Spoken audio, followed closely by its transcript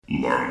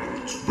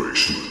Lambert's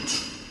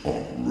Basement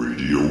on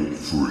Radio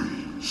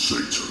Free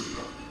Satan.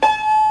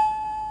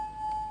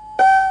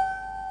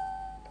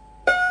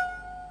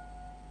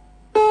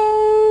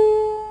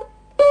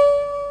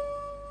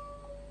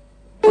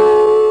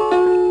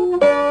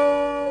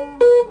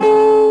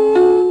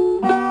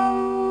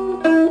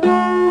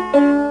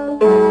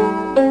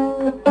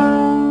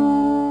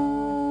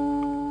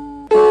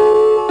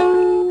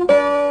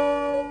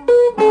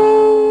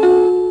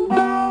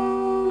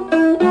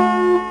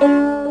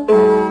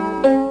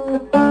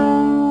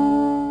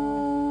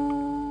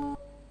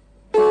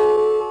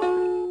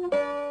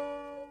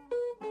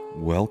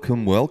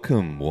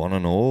 Welcome, one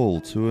and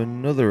all, to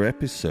another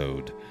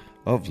episode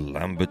of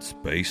Lambert's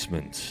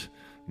Basement.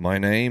 My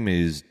name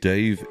is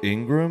Dave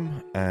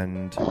Ingram,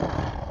 and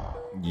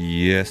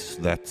yes,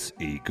 that's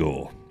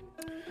Igor.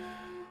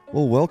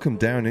 Well, welcome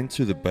down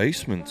into the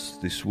basement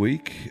this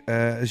week.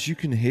 As you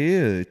can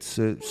hear, it's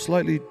a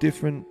slightly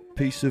different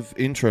piece of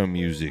intro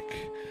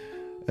music.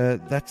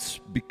 That's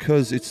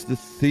because it's the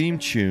theme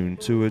tune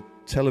to a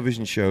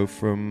television show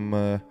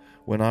from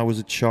when I was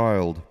a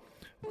child.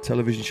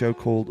 Television show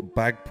called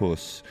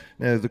Bagpuss.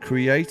 Now, the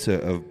creator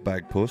of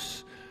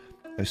Bagpuss,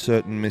 a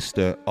certain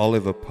Mr.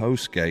 Oliver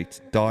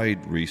Postgate,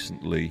 died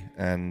recently,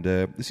 and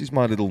this is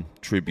my little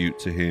tribute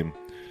to him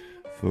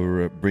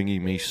for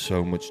bringing me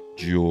so much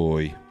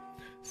joy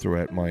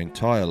throughout my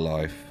entire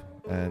life.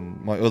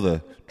 And my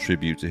other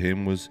tribute to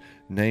him was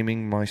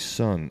naming my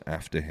son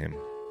after him.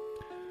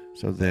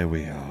 So there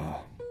we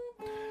are.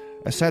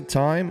 A sad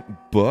time,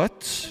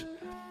 but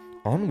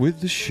on with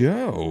the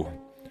show.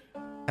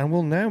 And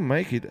we'll now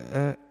make it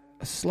a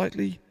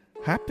slightly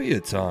happier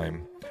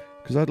time,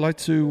 because I'd like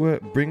to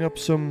bring up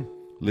some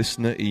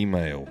listener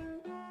email.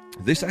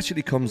 This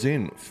actually comes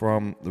in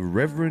from the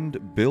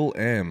Reverend Bill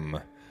M.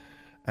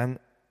 And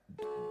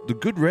the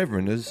good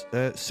Reverend has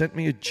sent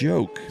me a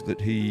joke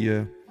that he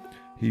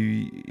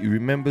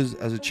remembers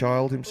as a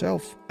child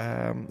himself.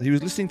 He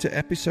was listening to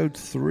episode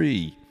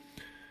 3,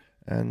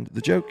 and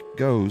the joke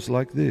goes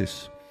like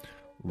this.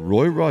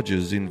 Roy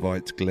Rogers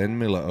invites Glenn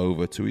Miller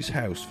over to his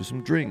house for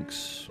some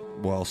drinks.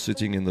 While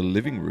sitting in the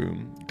living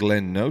room,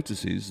 Glenn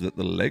notices that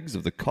the legs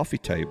of the coffee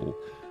table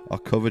are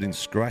covered in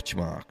scratch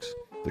marks.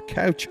 The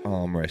couch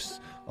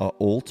armrests are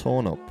all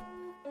torn up,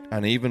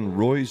 and even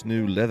Roy's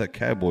new leather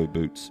cowboy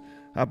boots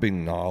have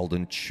been gnarled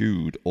and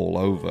chewed all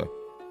over.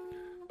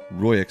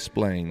 Roy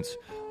explains,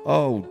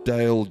 "Oh,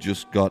 Dale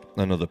just got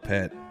another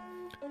pet.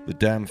 The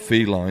damn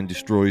feline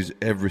destroys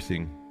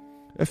everything."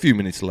 A few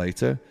minutes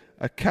later,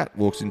 a cat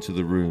walks into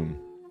the room.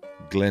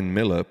 Glenn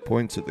Miller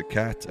points at the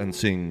cat and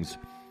sings,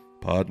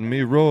 "Pardon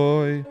me,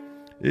 Roy,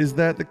 is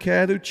that the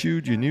cat who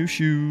chewed your new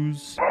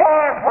shoes?"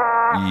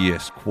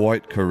 Yes,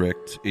 quite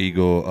correct,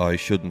 Igor. I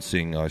shouldn't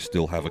sing, I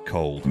still have a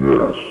cold.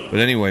 Yes. But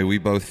anyway, we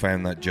both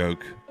found that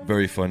joke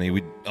very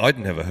funny. I'd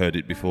never heard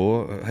it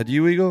before. Had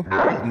you, Igor?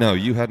 No,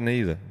 you hadn't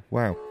either.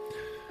 Wow.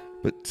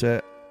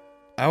 But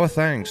our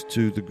thanks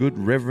to the good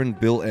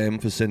Reverend Bill M.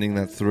 for sending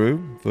that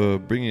through, for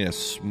bringing a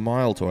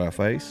smile to our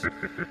face.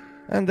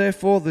 And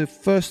therefore, the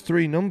first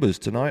 3 numbers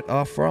tonight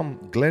are from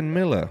Glenn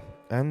Miller,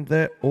 and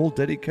they're all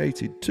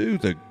dedicated to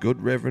the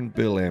good Reverend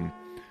Bill M.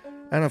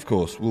 And of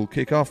course, we'll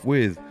kick off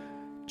with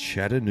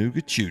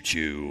Chattanooga Choo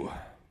Choo.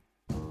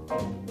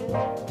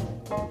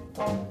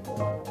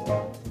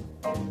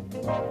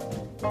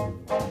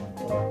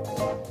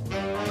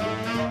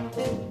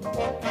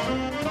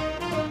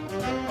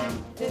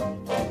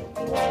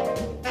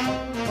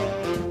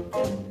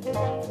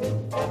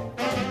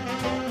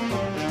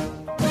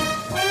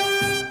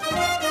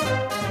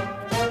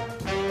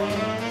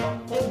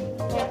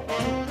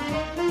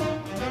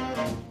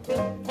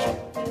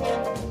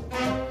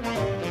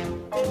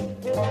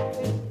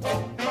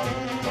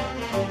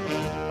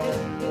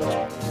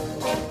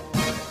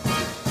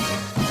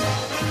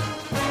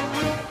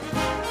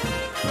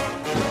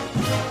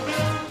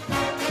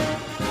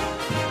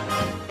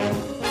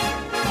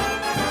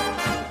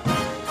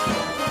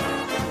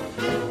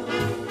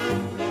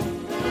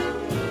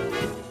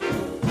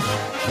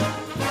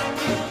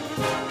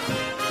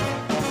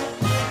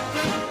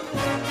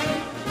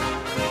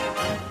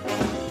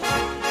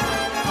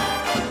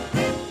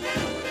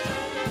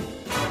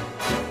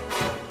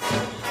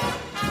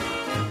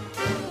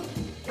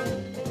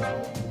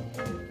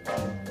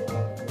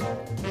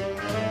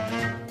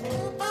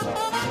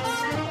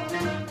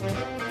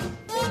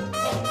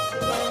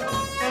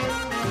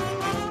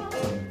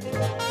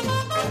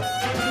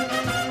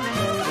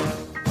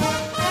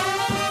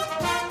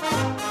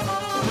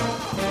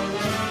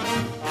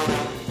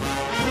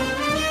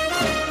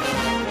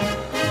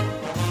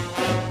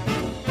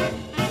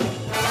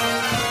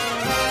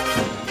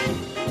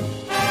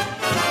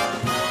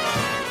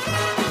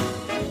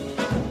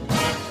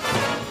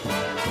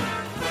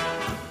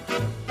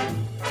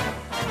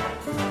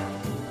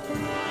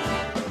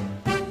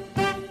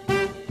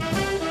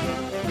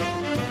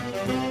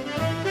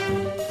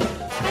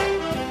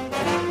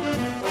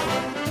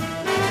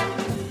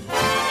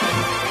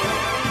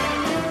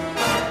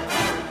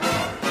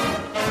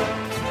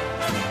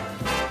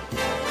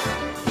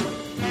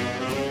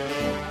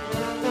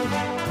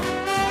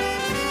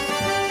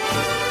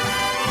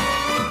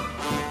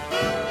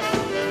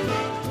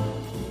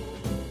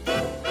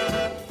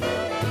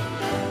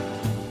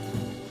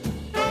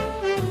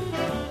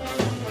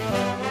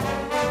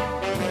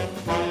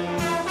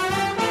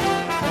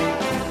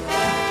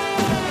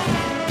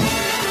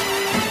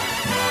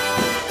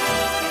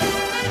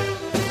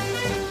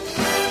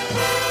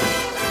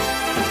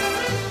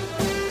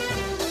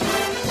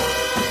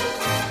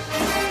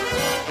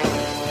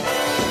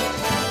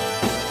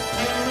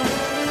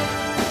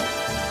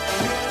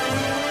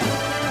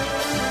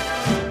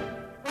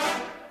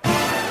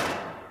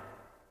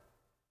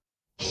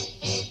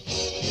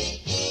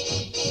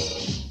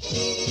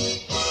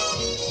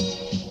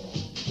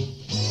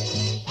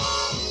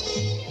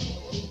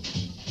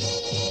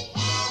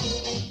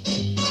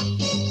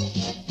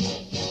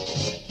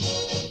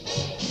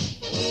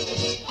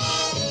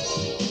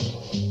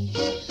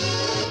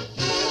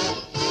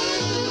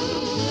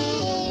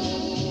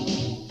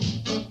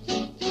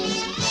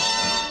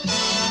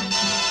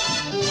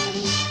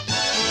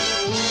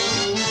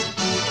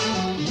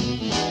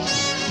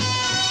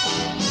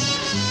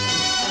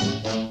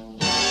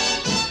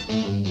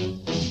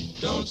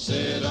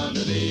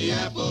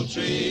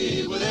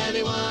 tree with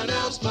anyone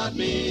else but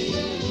me.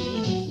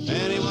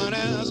 Anyone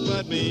else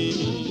but me.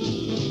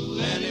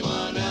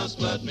 Anyone else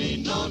but me.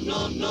 No,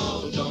 no,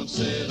 no, don't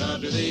sit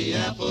under the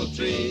apple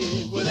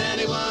tree with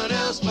anyone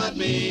else but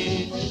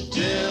me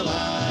till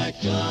I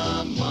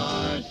come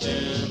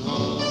marching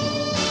home.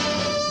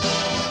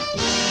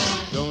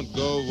 Don't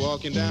go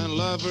walking down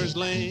Lover's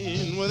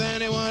Lane with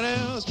anyone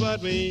else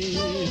but me.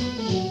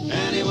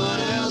 Anyone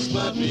else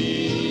but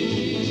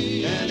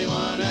me.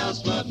 Anyone else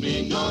but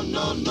me. No,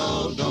 no,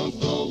 no, don't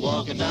go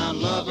walking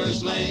down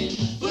Lover's Lane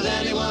with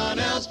anyone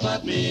else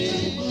but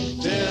me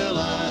till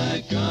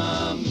I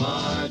come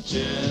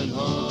marching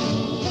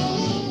home.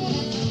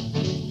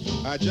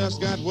 I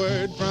just got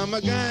word from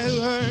a guy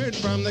who heard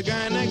from the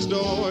guy next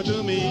door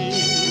to me.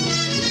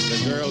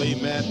 The girl he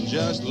met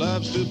just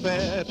loves to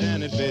pet,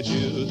 and it fits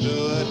you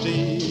to a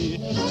T.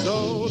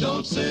 So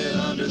don't sit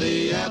under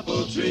the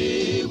apple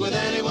tree with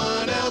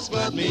anyone else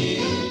but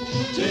me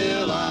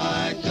till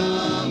I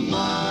come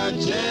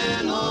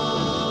marching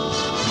home.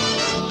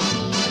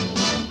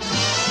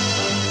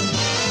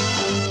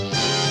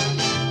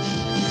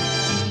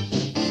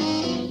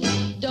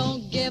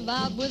 Don't give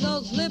up with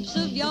those lips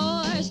of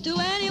yours to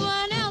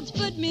anyone else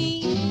but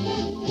me.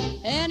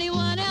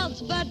 Anyone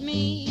else but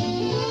me.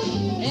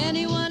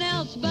 Anyone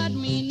else but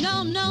me.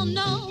 No, no,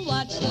 no.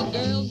 Watch the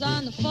girls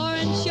on the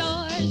foreign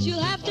shores.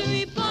 You'll have to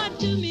report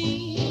to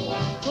me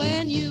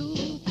when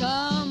you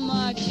come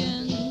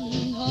marching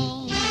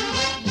home.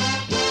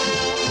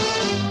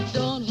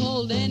 Don't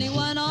hold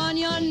anyone on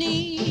your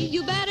knee.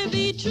 You better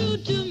be true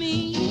to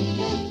me.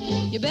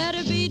 You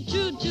better be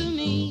true to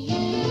me.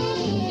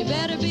 You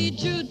better be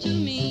true to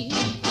me.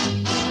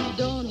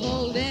 Don't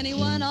hold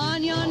anyone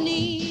on your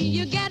knee.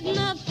 You're getting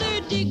a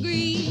third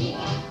degree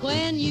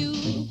when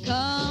you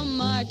come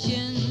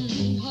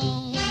marching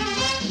home.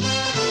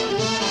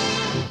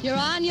 You're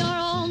on your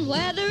own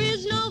where there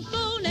is no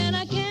phone, and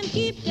I can't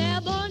keep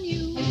tab on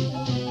you.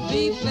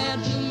 Be fair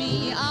to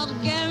me, I'll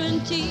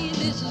guarantee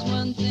this is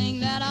one thing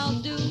that I'll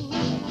do.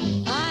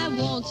 I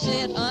won't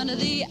sit under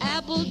the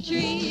apple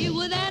tree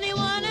with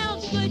anyone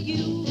else but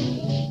you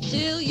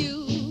till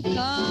you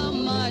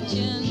come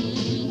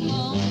marching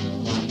home.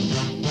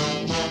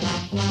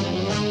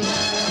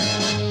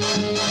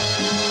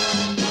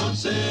 Don't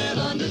sit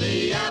under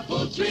the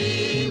apple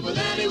tree with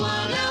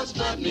anyone else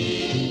but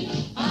me.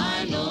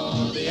 I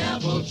know the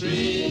apple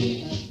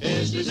tree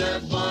is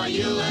reserved for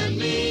you and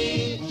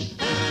me,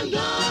 and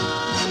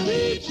I'll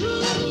be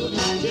true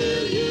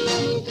till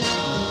you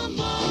come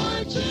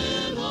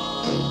marching home.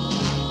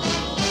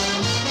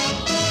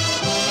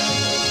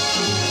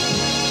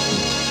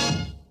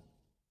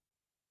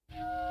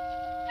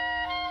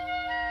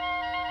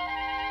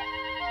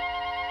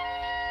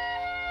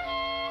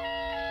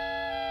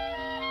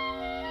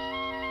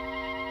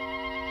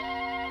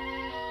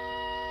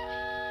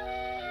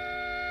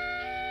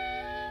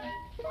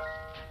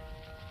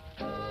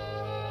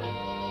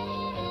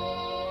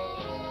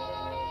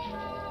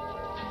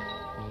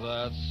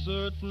 That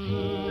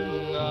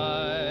certain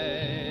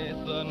night,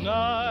 the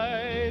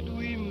night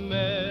we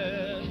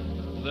met,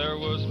 there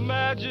was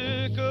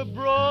magic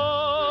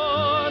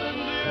abroad in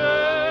the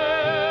air.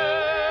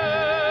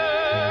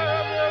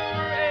 There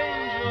were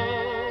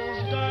angels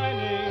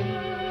dining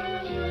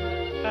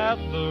at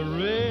the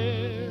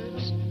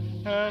Ritz,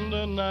 and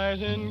a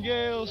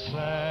nightingale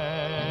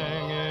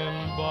sang in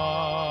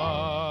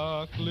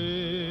Berkeley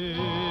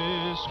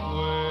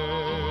Square.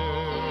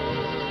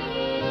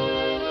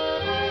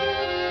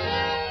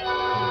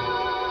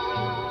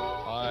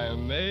 I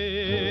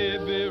may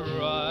be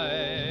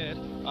right,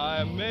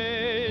 I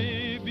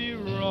may be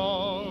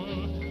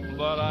wrong,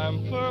 but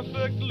I'm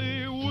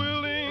perfectly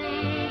willing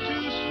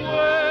to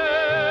swear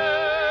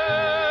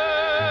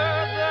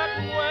that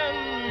when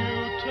you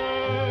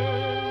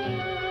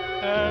turned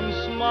and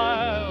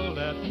smiled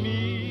at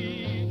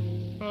me,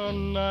 a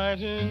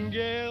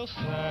nightingale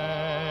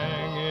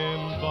sang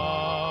in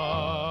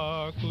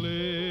Berkeley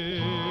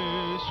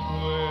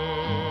Square.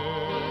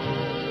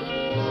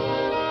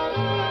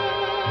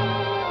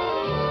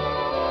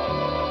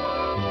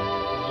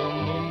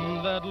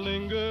 That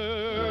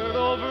lingered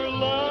over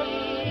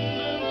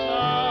London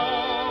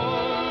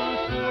town,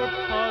 poor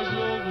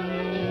puzzled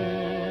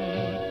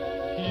moon,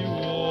 he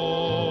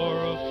wore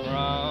a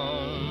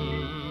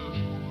frown.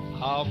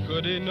 How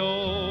could he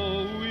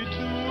know we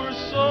two were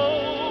so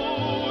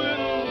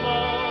in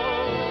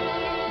love?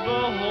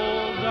 The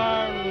whole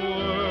darn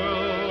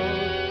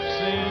world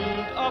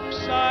seemed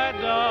upside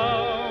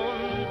down.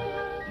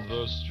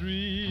 The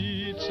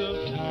streets of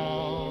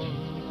town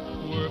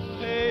were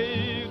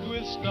paved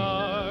with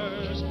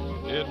stars.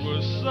 It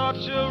was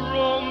such a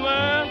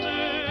romantic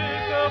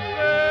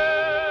affair.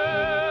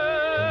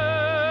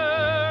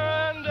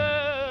 And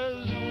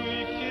as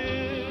we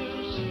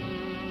kissed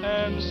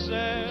and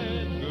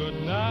said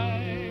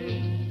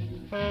goodnight,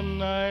 a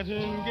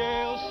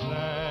nightingale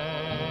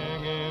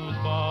sang in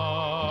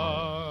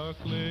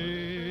Berkeley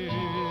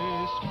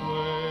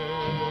Square.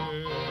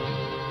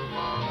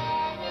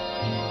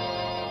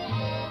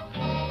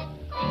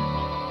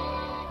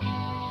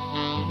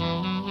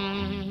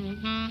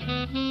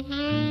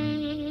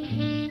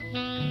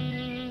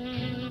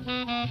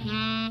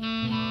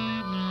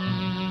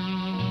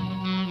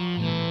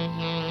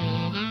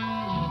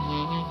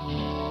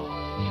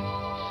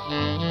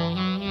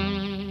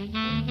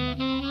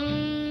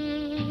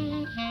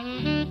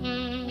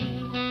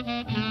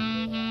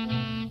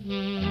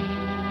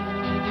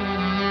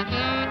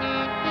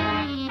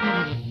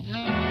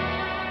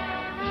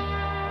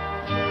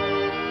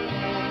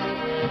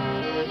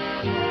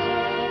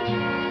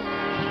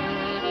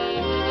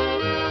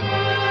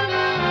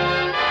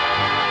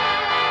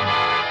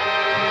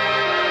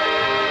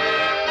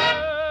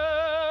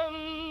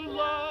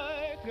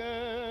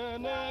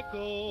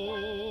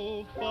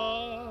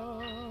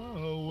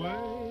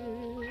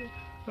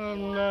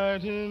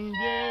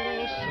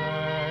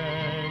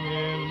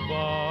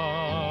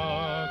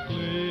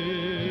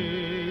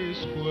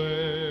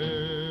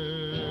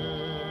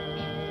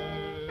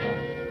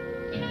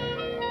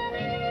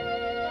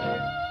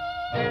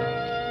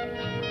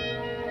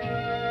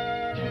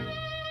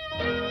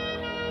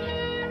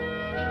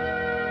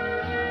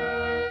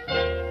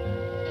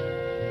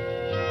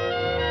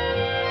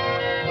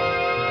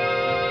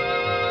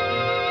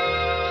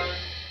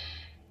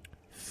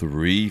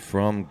 3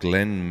 from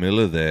Glenn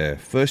Miller there.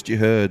 First you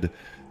heard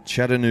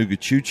Chattanooga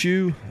Choo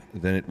Choo,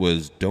 then it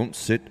was Don't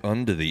Sit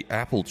Under the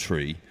Apple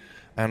Tree,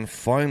 and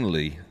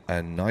finally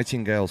A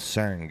Nightingale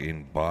Sang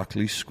in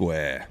Berkeley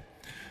Square.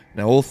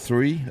 Now all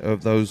 3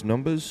 of those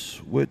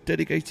numbers were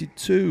dedicated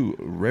to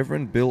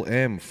Reverend Bill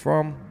M.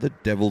 from The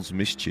Devil's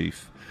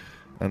Mischief,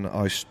 and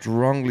I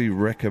strongly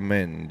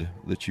recommend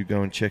that you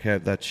go and check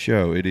out that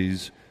show. It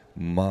is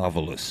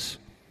marvelous,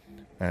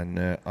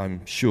 and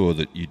I'm sure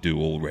that you do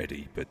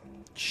already, but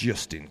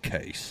just in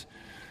case.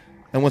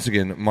 And once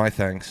again, our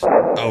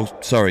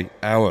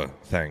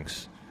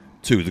thanks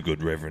to the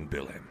good Reverend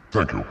Bill M.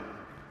 Thank you.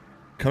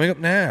 Coming up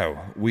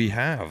now, we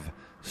have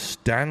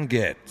Stan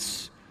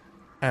Getz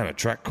and a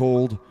track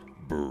called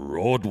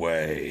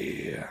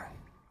Broadway.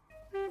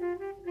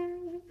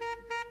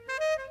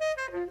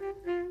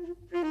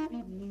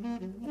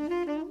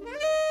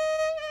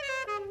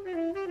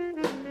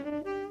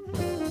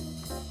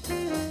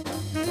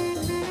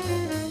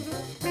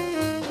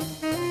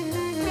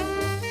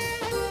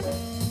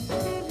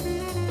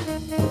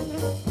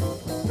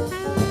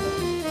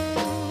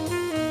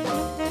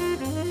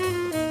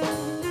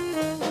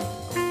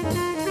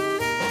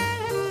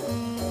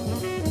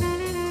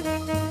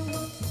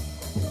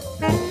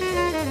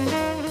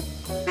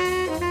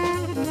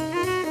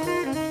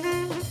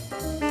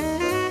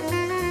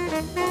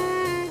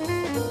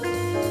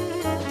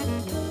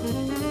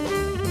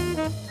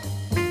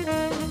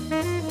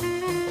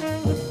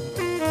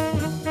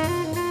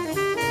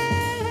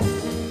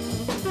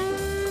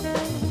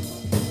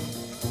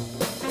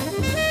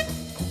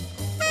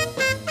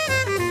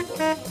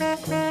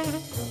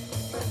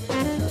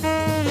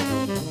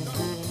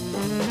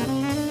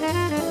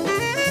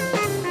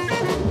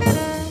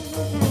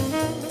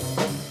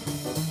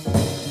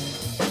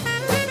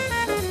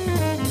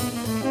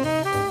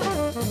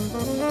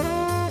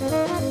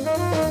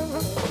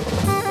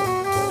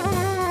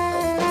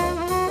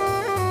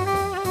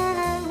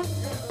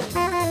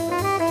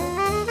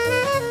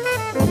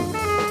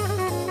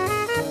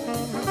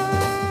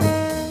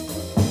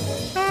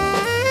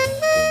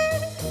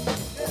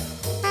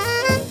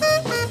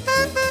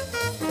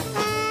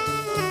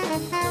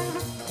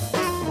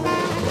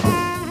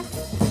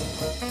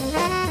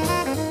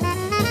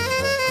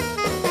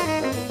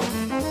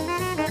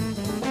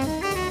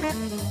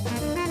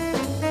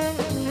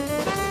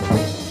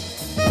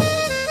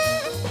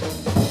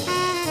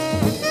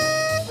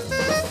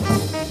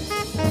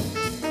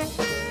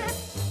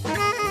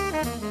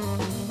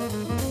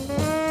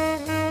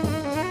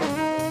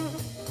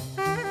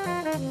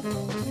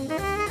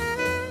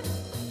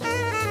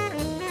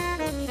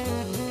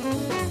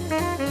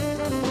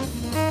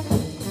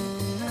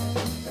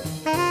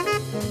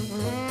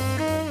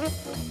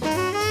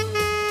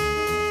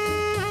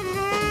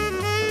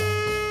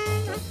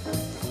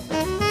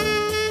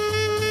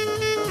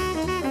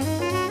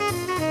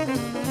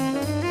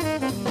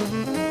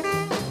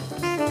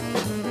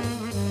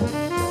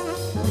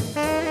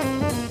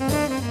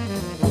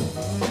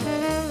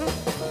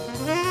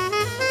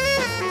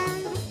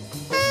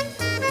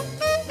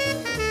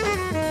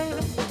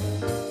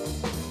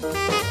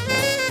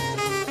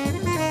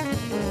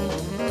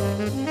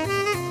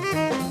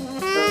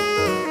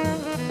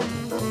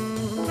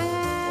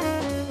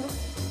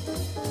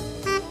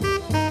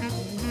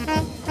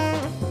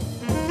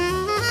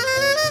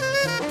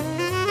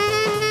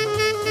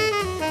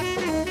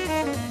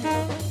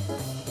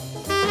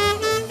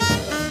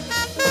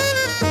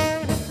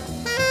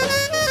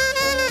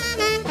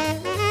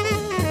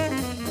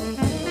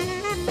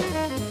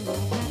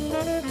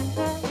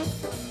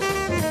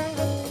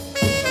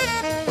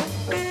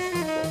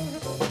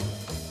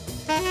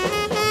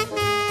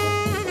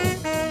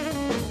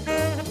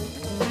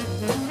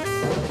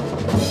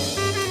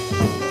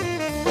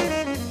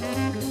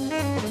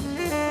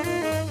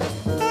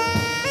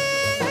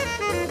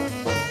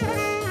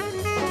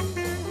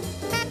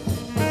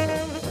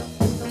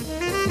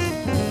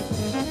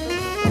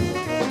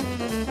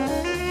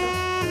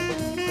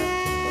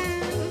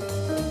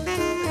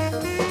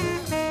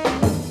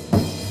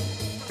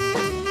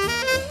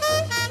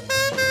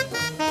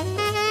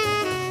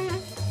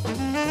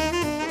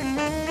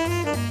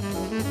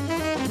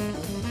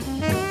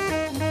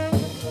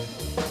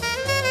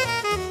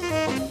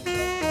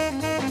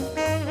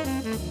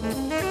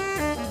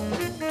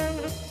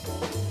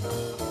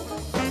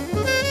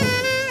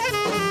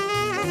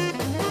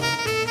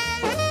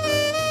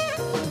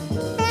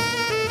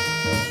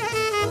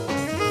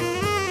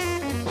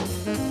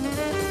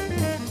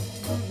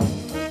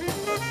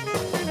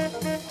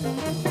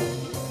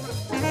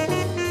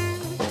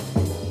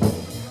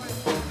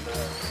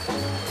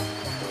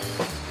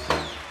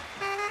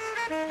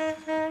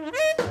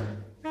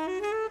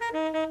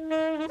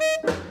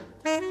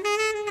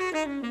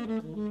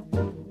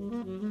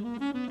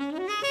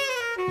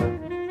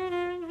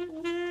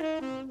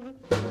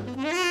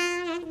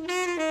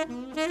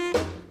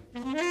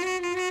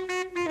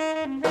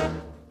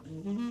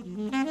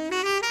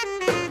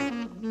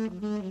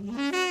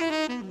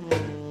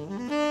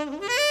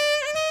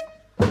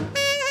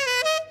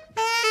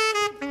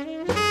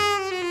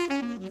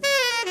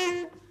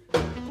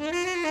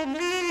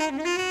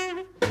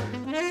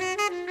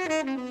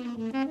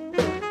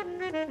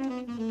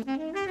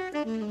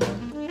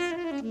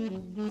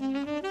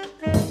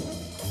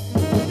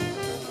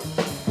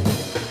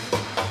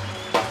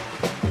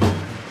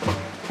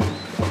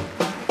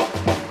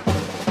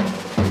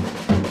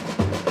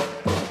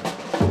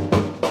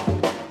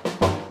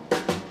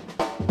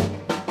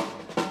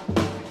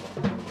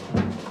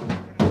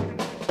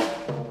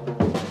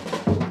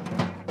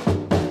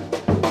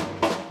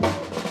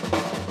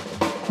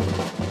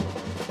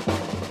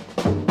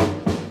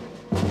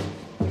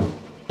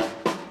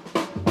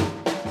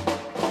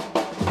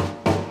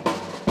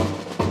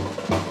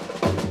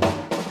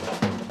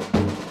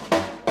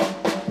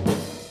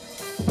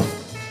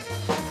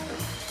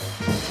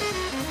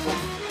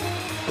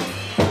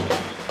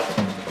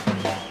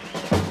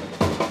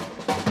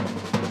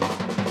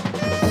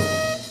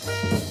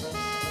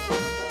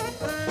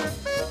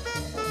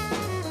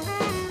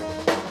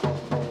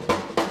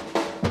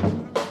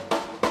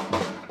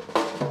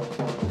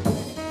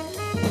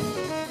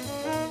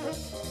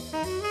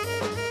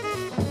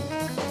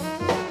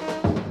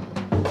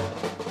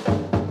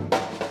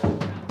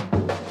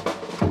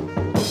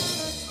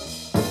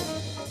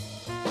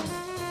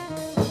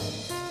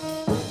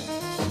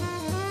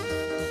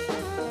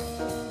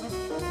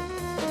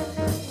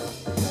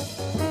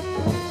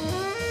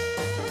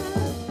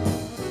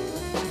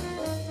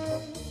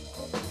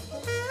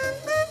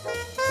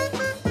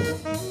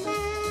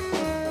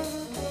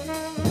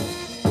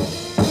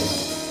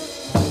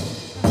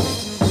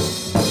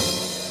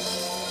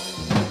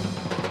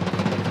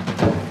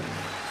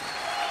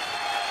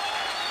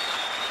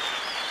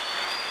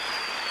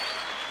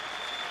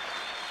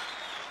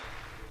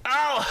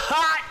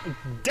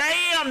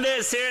 Damn,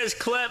 this here is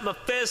Clint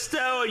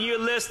Mephisto, and you're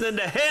listening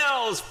to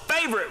hell's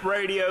favorite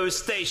radio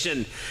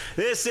station.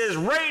 This is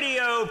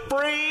Radio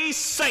Free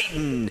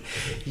Satan.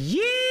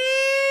 Yeah!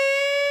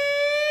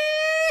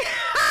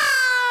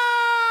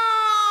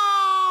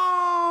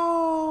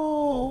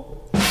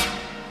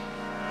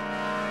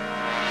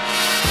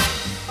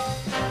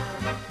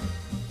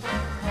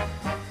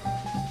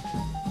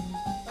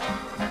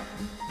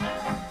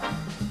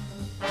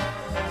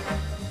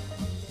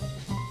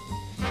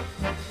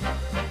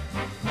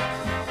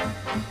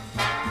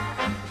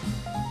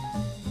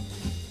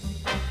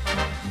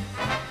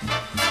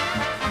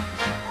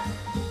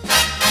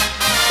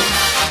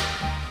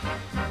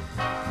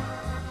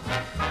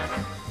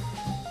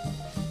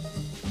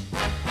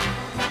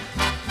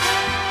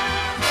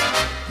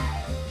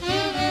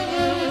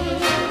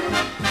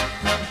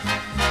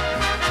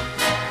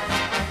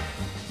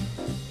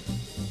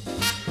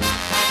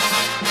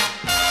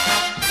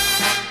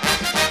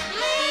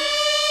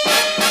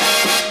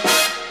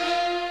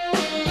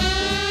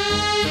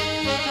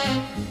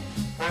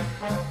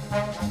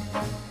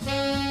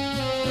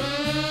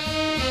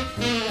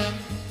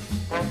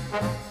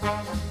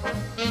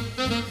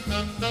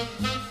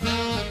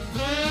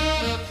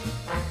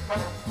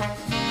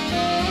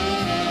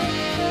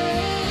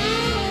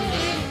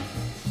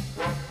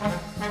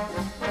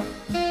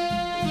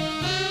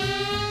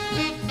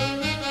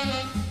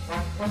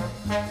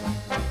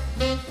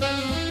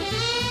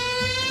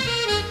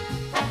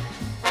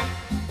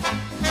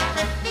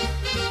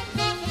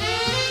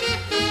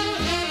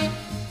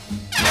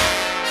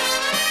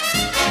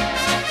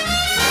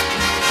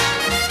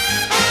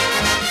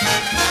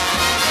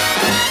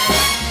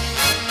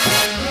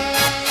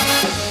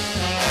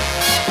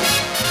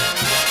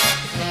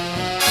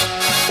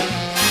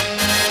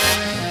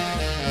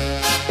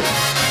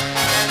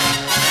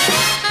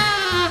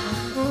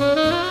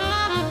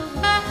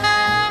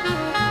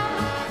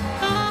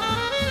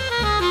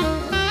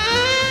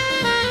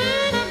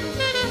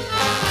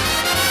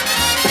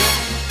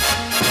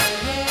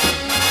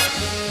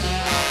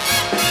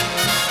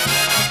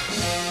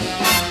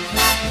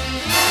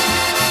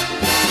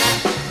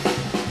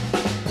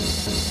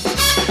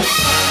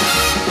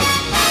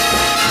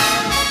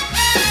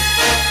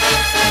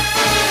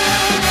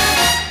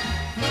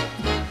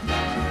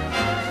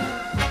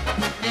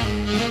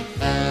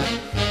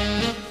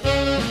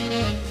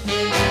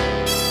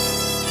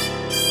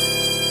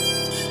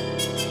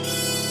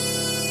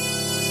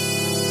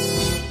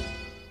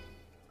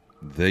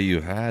 There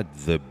you had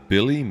the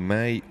Billy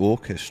May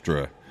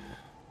Orchestra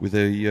with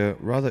a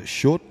rather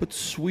short but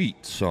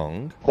sweet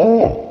song.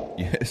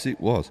 Yes, it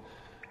was.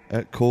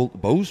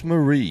 Called Bose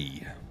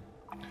Marie.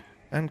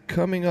 And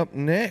coming up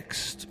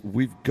next,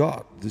 we've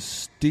got the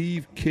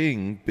Steve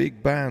King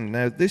Big Band.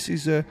 Now, this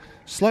is a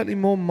slightly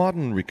more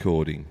modern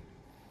recording.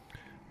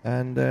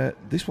 And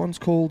this one's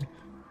called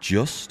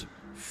Just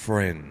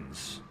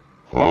Friends.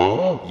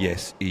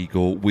 Yes,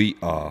 Igor, we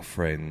are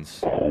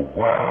friends. Oh,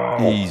 wow.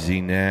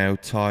 Easy now,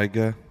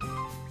 Tiger.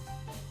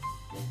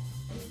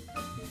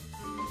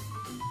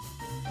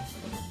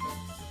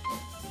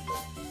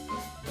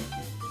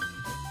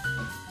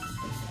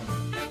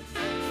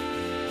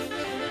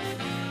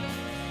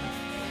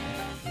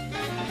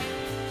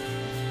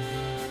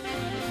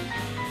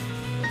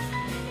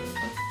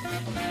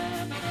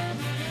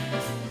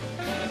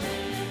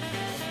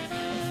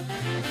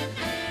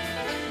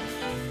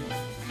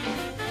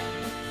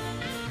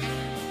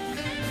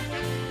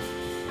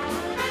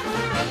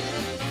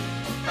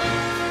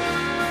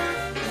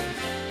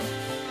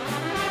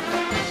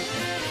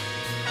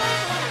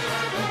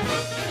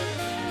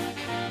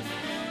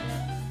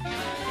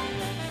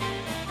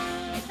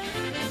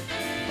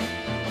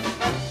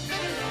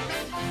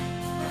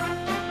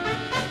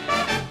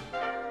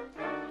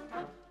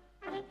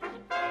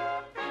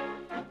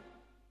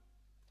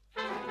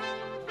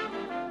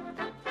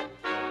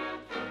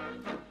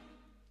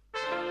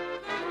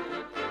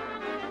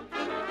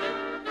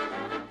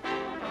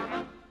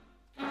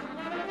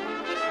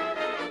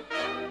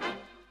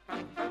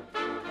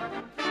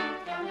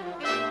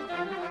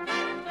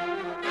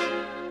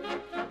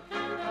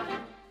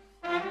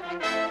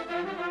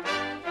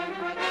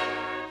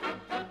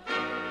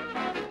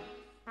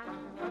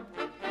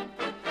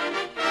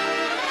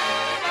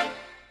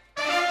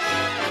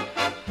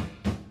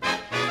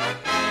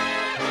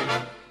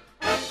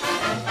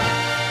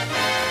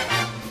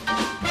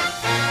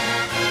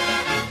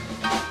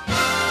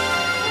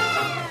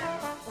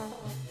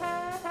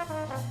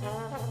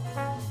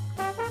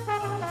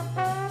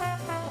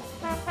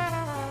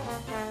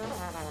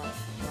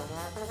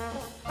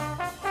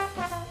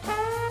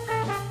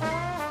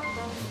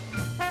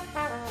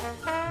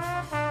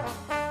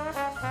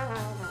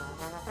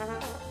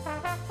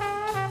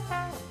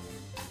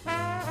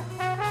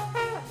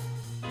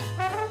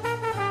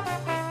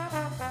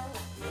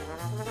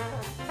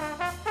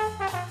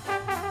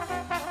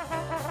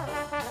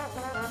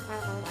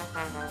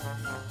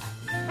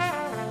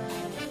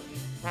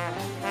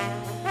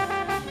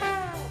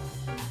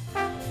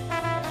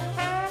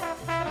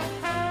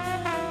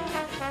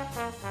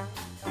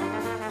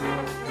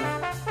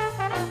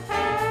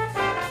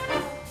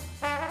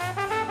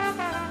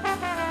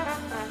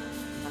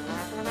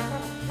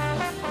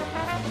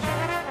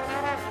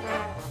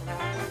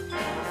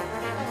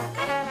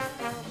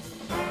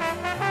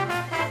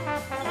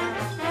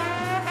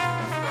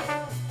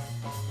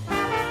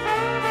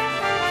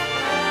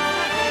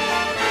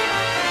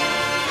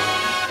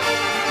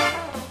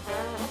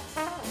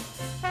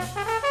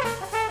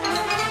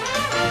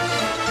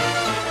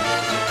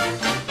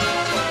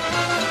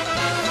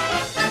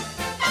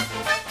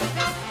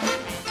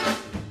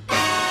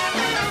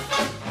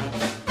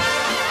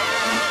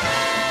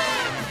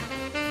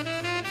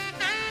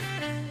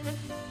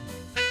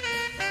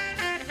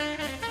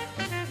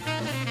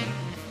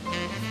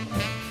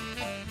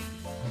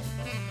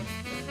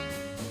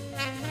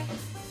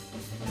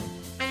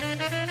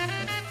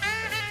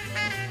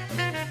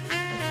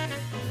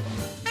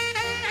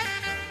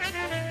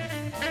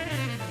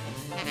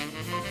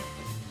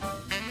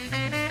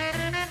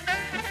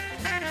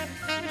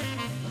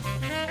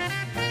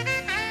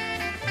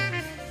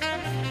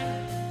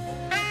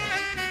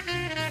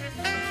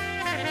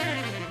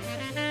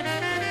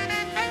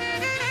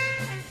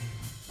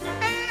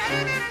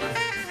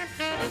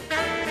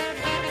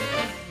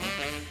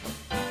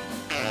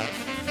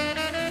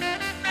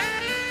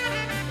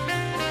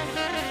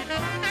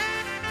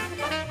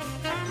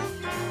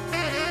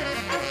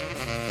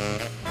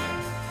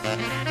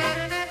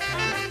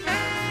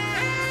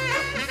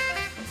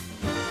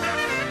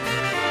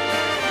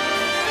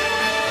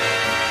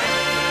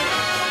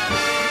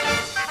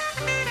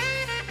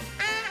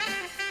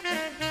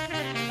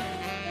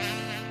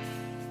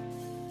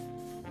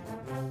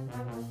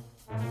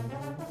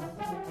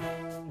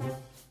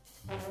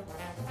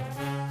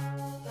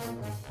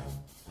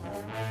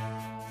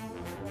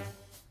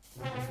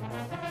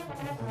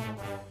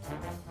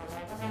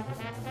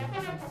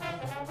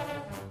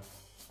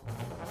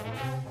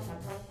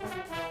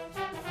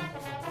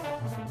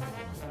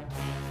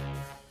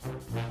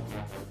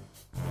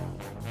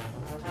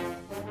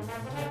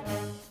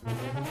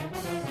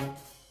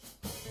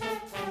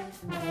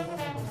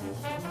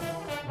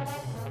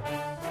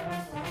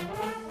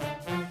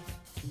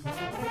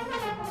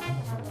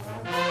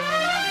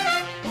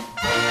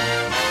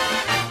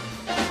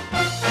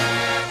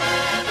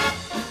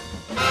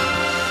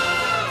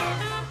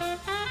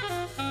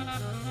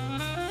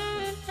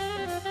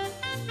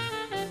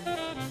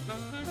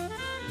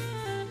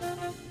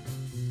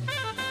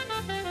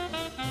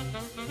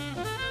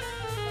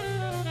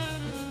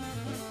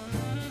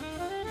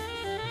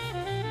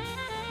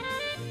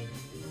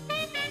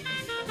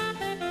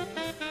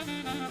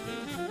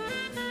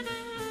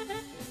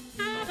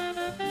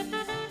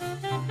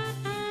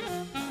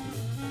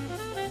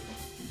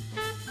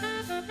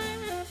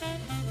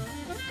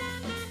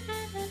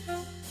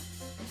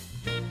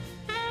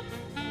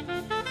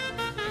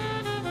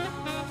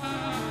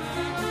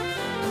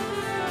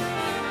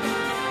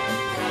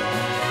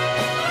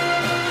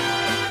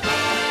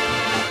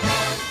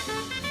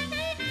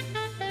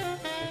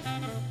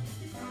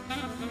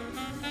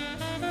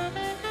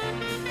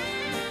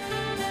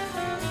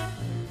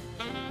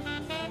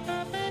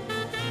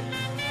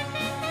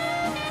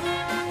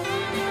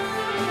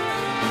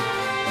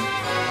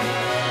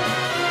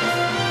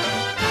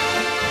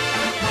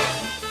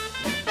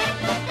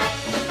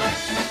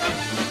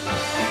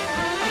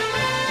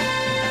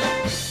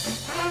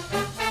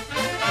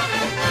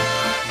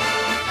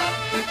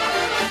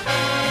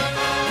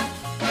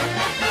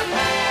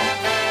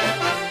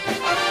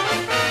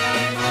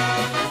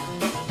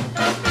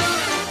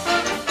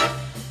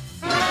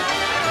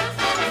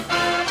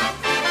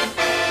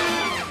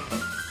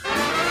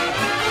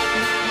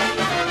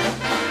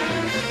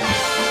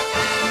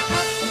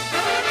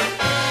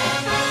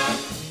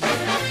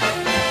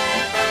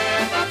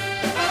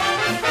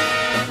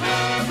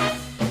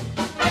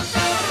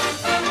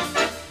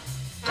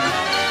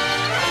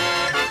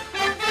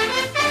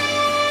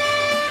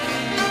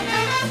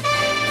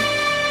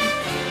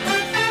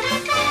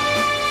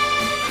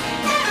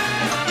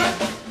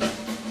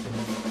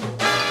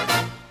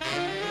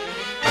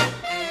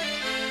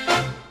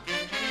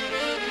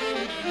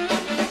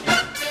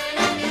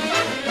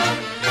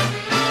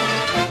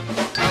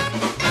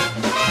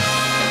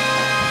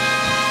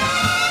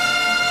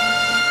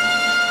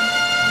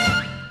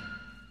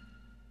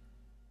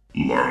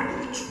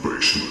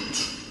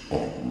 Basement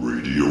on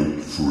Radio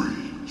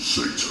Free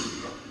Satan.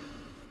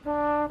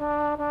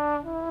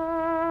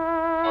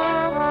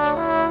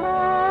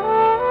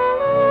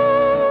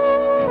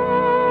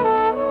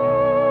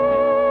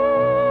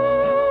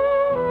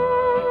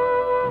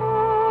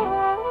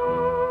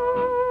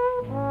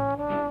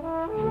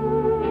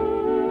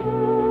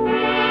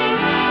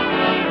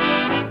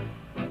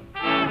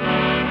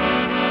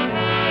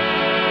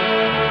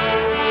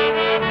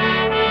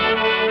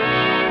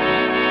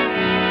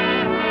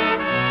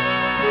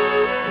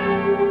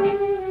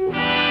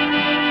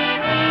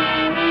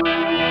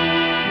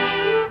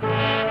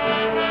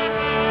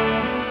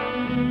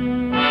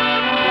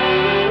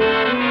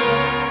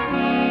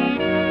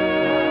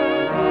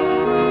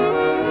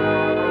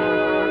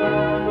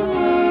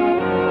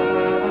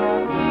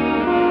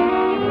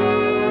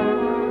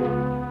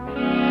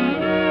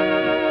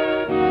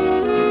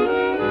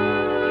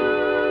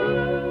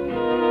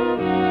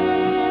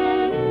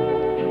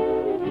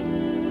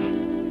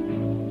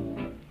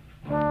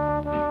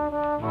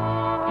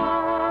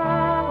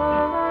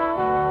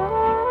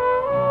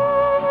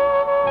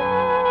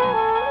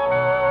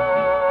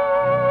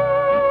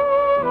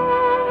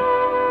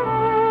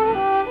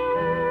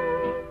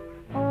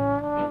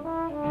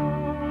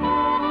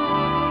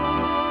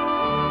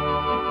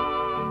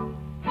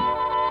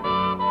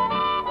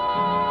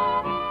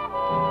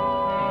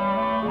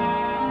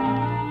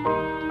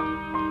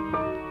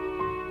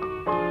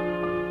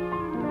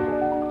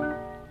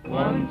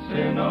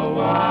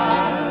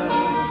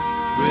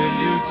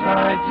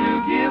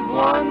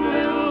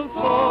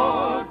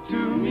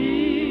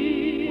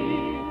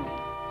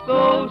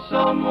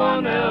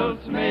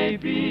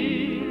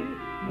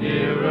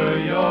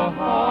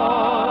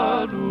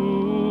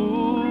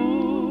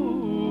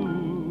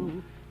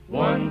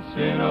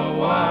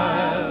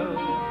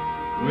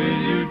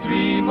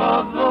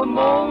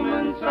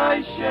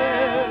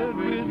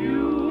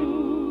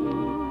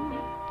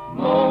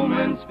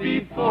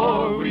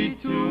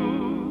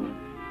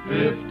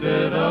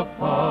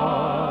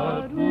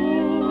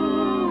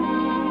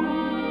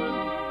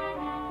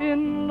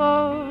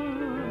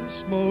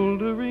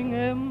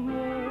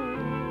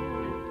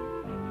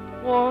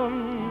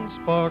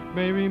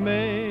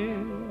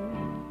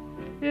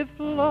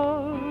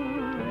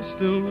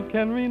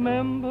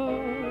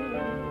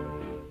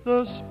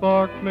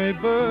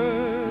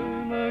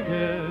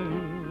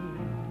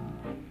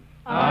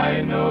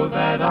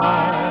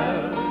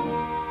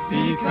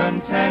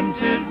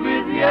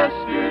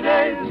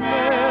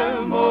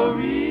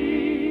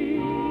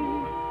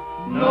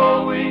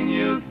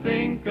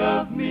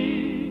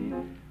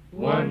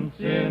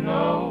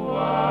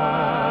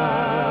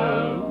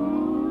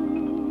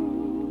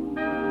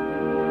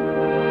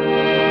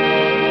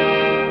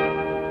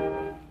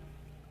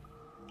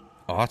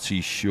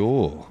 Artie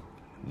Shaw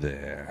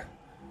there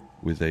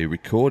with a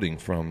recording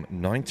from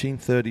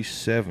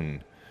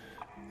 1937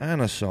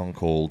 and a song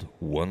called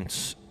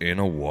Once in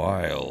a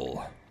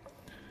While.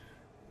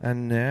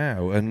 And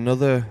now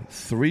another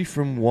 3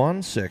 from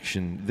 1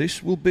 section.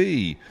 This will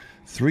be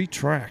 3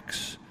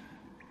 tracks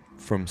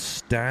from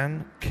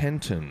Stan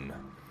Kenton.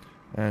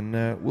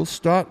 And we'll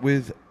start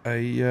with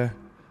a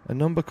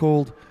number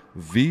called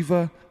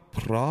Viva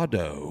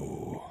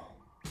Prado.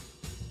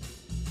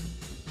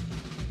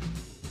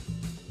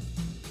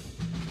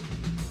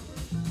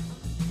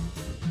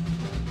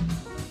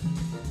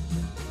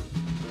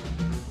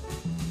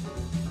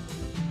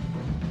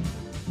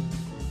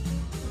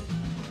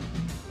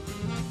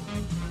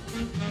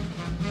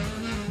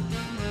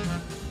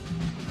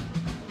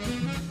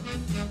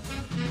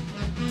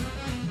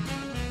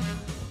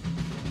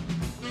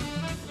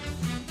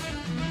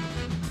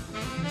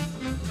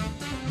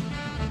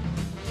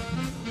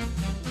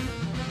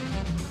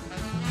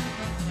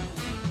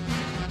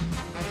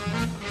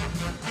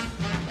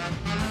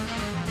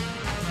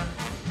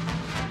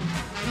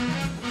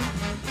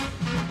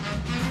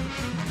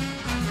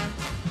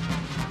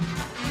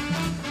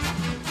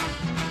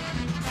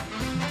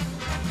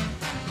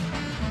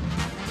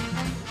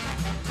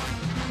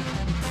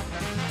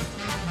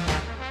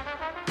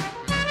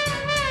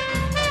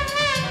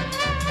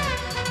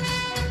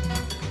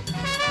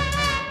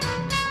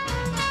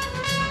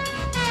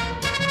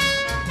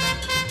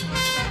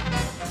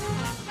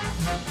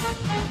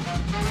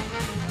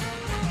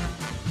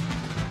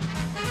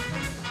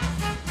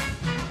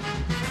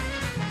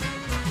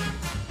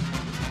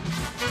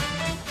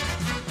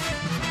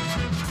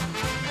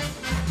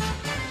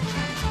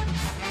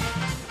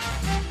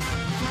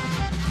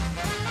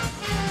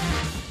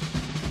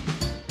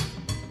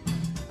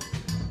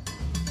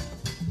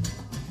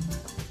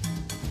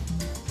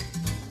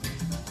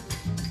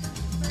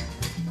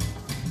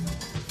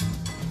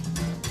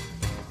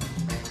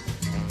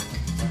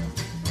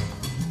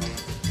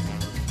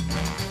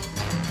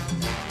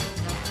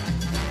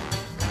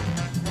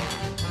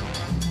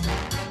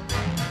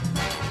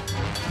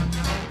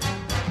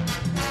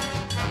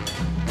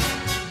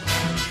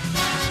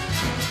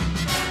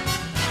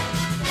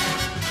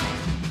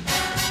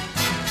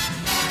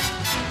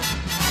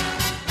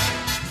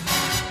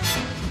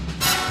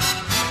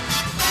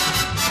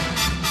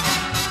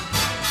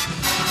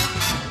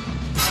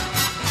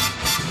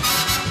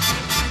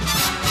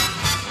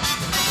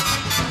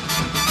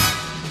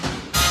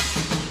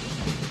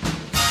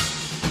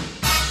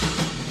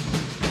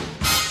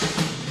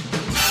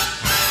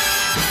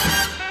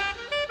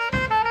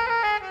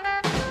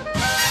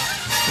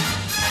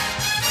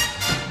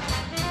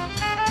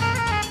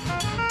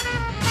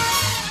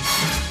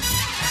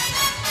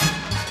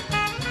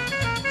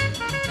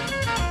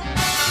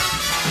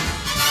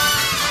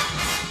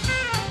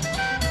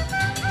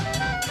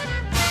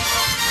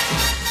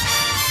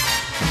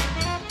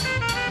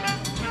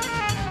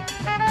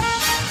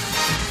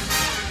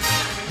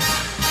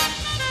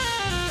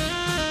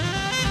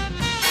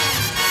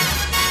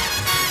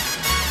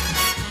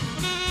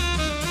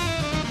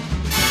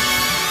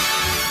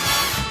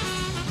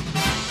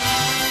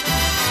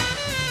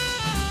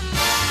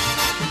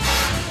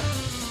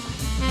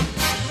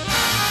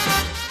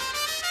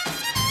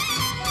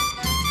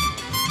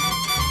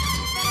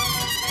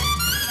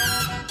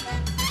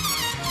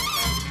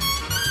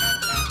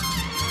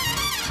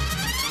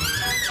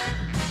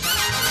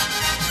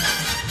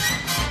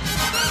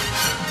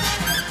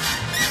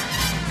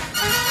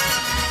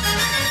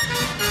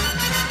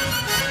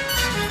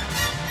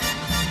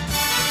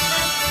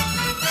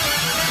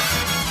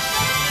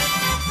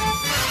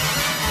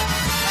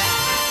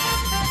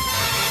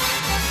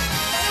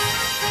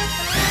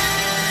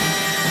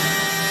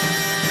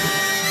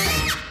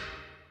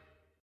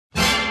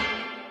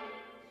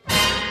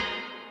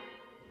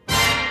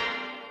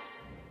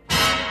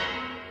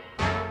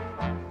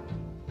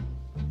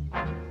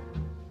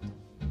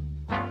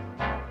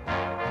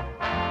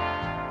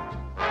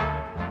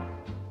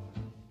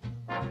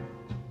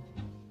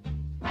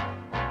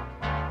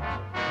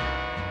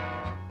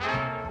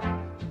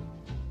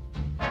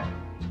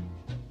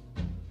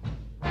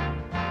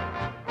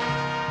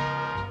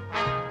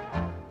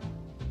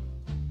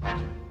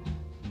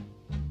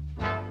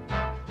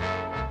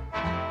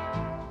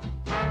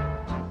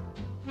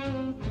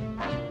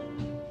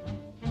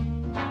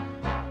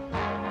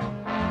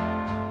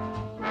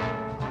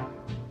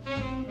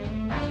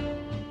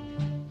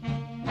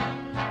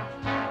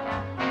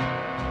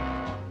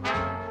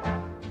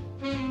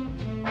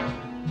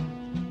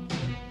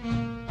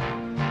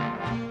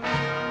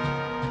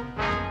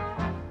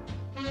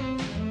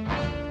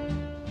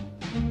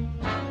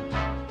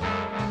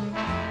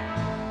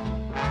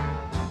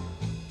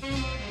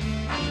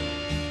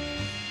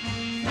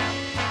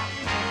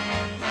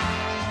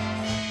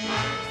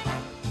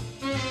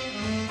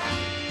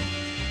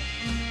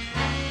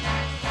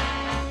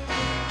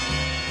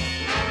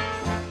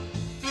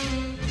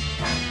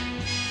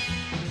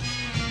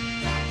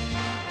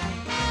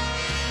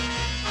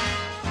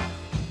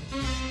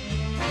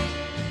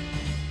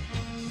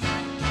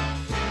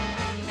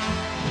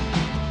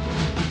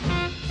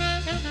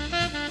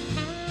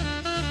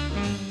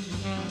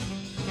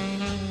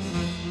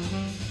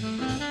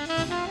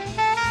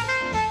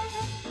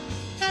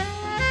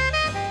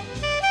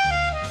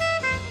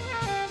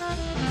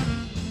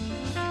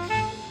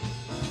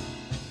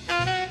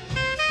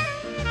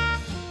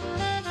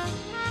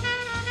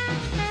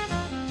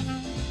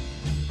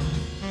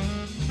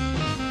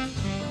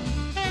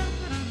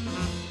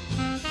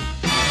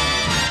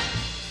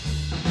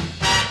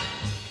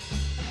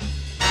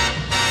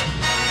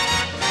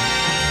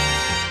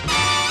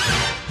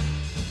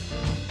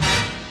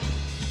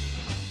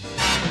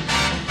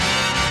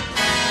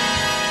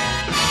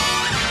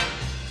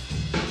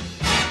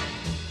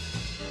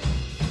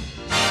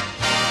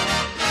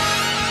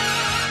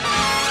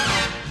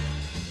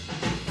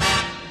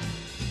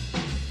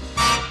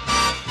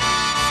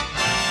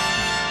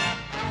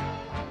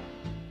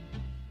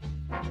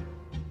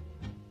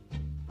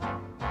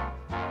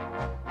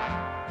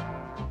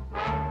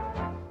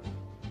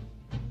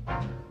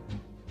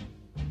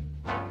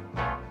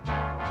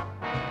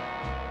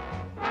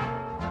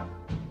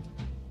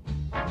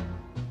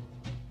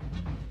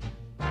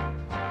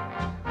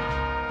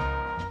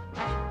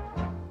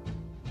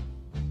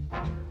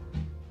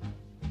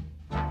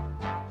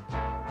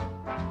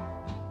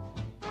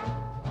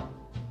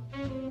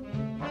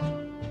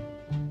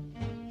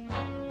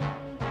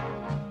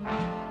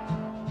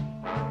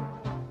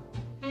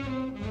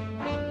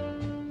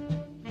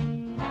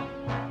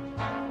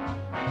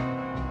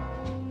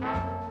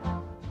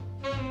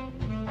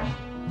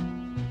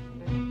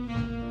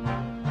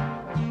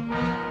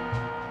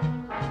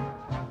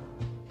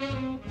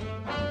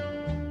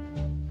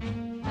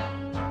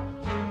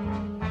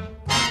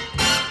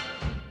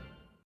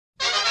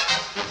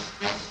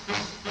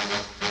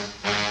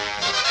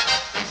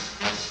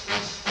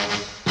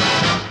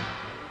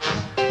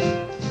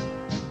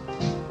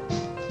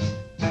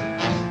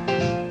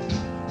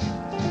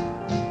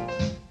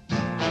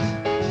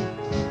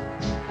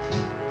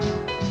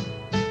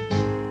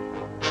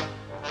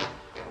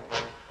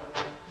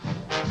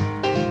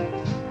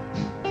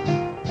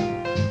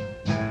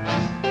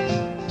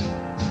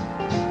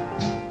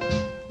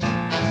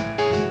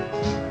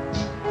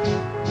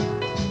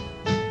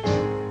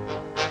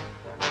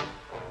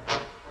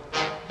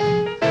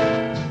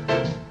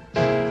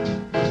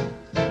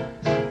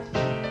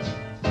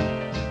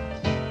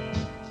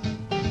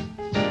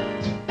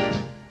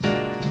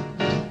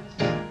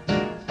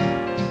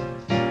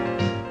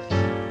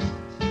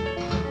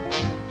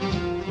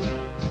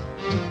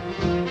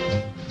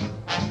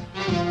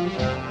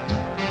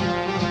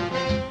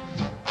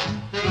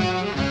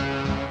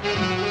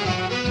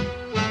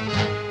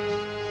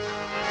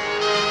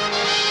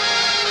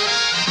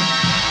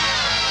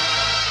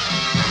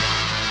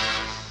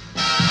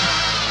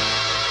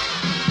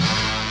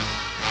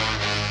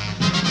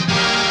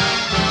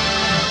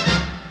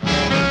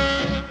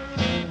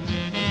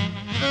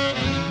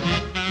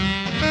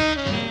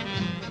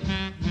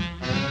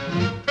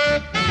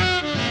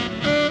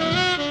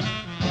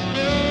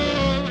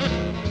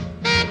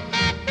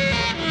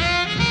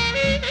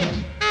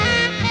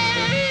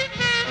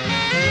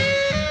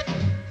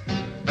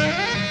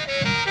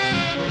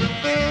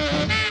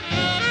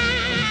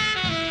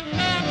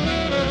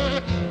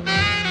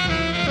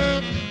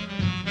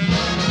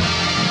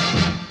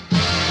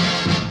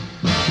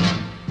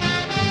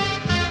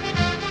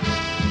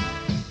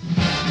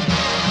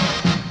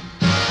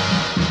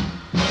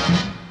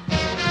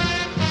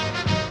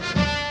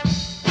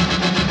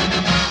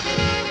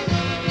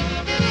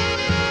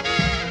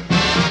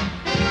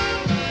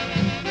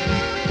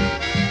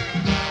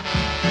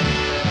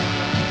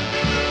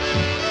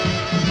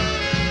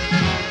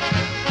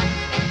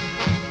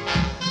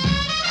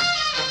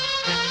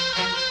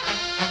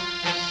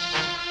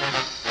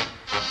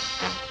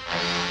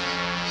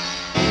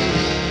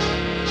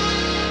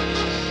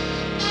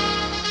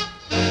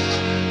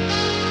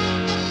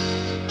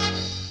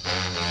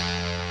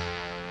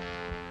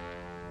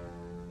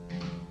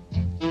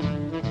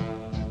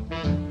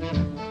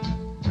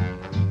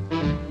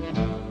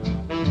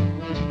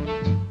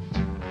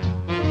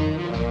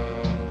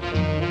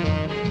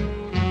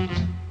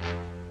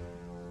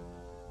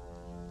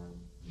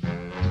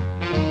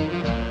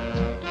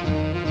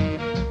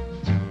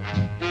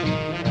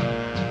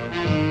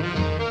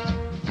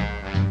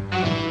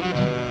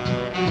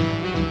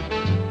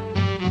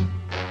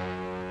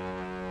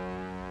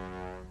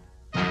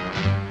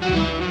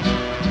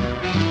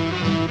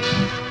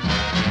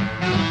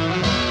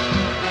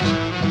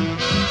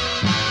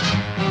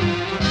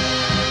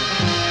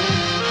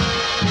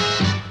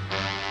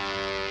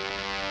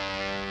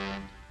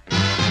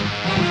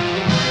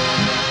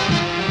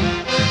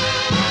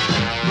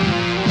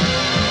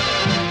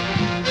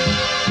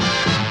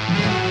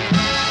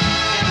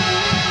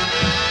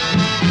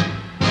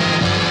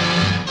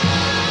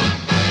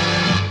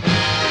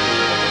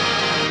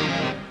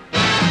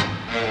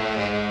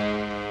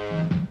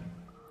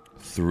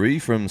 3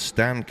 from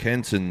Stan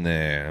Kenton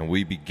there. And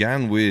we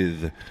began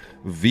with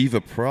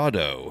Viva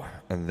Prado,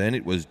 and then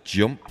it was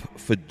Jump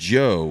for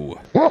Joe.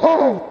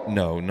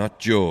 No, not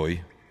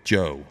Joy,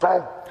 Joe.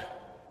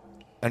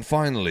 And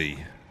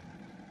finally,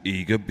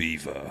 Eager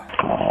Beaver.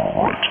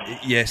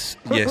 Yes,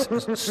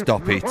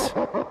 stop it.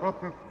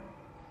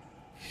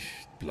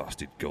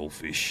 Blasted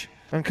goldfish.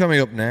 And coming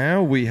up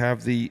now, we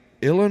have the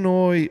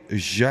Illinois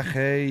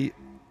Jacquet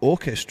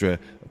Orchestra,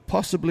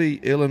 possibly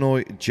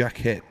Illinois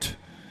Jacquet.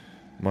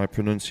 My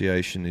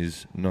pronunciation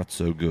is not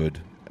so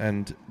good.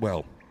 And,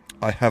 well,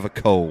 I have a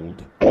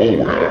cold.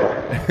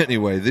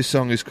 Anyway, this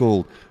song is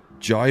called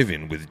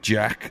Jivin' with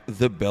Jack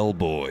the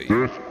Bellboy.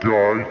 This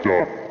guy's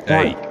a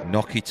Hey,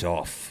 knock it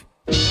off.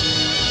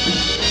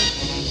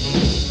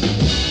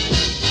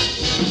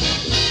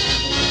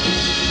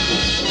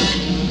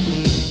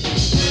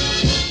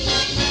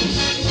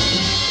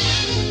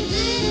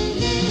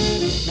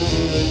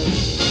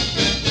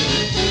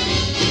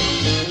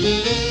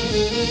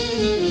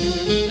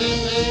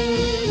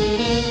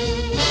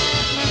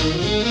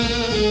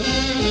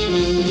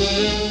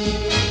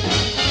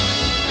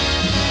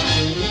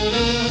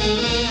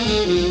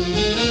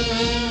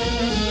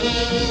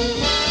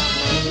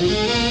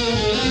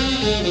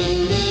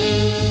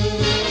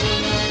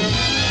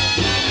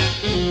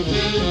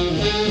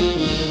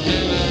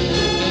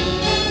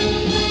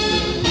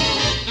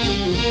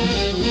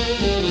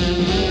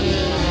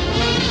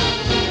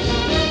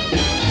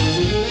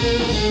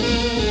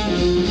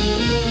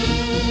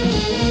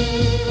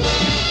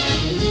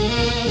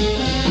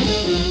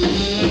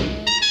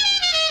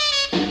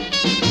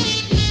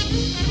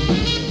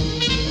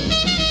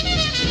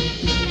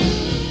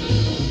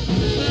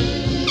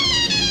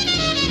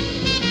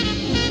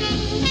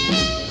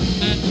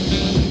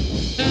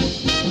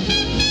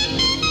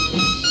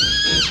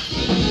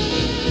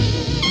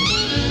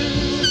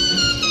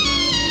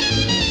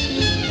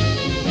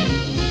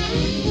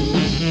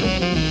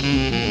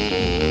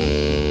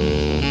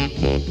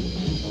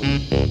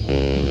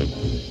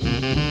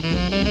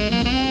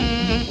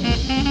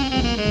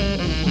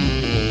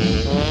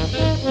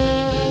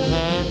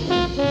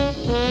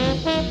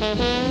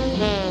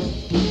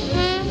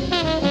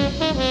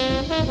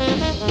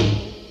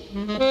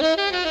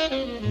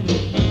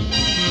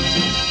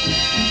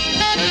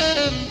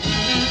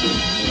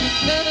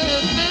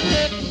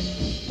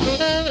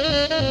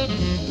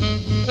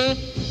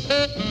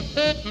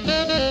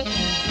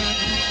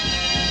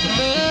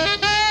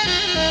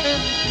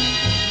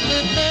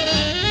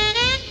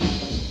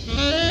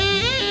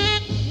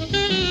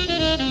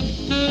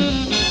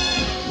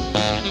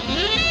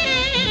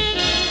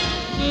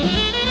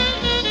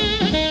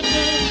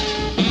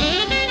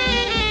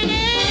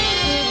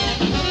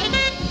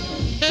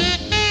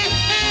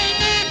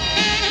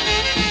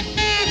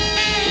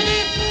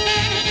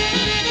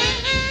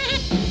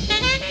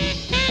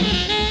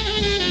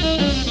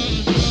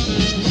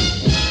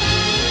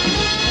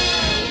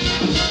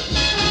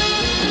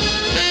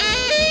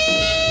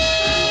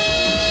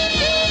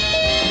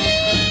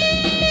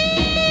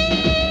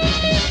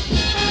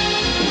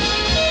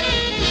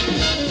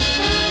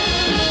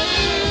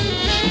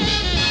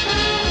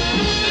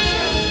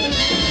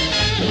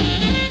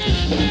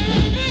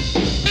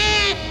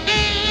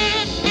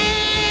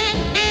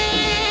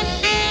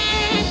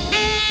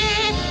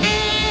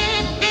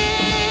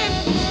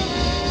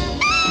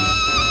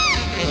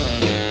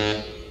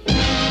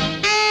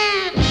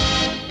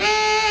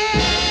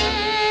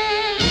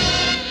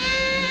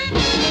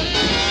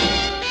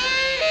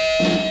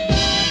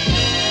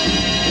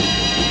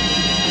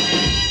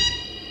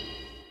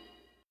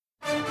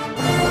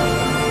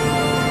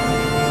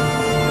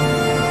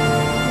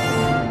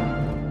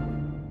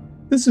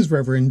 This is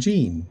Reverend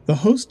Gene, the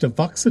host of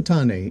Vox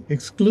Satanae,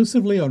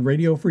 exclusively on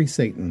Radio Free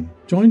Satan.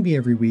 Join me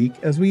every week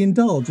as we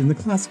indulge in the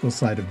classical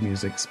side of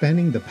music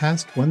spanning the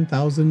past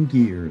 1,000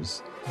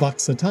 years.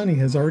 Vox Satanae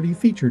has already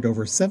featured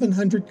over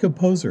 700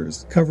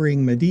 composers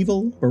covering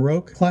medieval,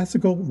 baroque,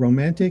 classical,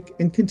 romantic,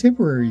 and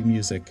contemporary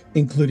music,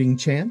 including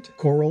chant,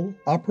 choral,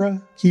 opera,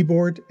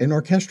 keyboard, and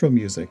orchestral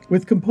music,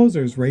 with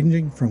composers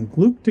ranging from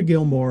Gluck to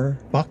Gilmour,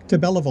 Bach to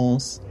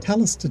Bellavance,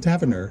 Tallis to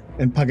Taverner,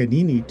 and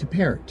Paganini to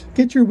Pärt.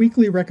 Get your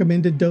weekly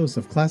recommended dose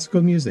of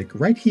classical music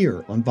right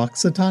here on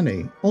Vox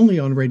Satanae, only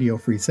on Radio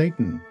Free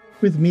Satan.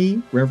 With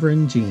me,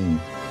 Reverend Gene.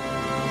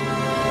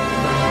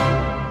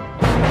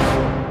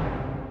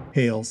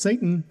 Hail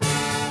Satan!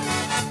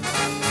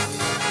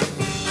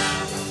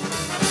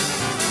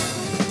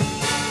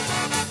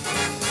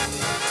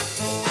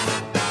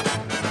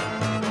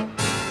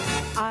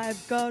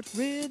 I've got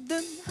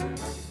rhythm,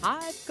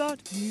 I've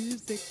got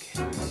music,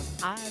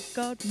 I've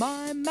got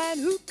my man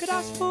who could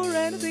ask for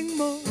anything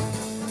more.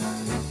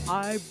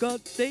 I've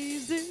got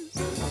daisies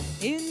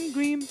in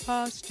green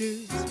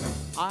pastures,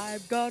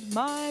 I've got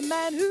my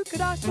man who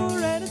could ask for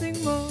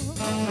anything more.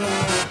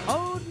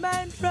 Old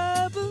man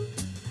trouble,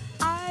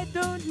 I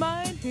don't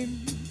mind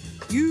him.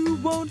 You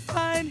won't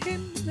find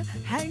him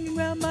hanging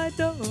round my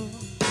door.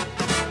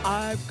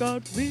 I've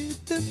got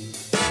rhythm,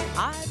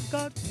 I've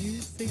got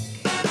music,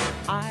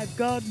 I've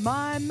got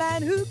my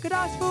man. Who could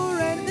ask for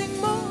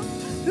anything more?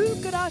 Who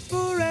could ask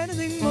for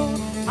anything more?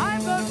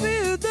 I've got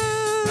rhythm,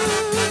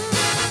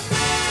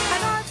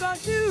 and I've got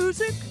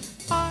music,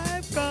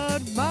 I've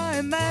got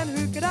my man.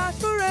 Who could ask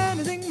for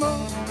anything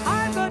more?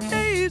 I've got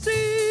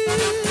daisies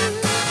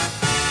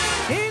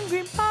in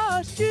green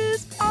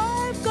pastures,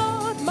 I've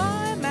got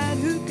my man.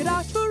 Who could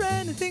ask for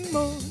anything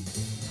more?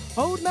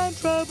 Old man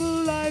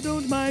trouble, I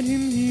don't mind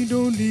him. He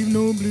don't leave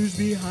no blues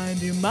behind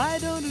him. I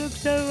don't look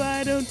so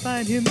I don't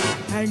find him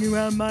hanging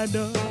around my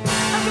door.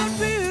 I've got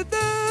rhythm,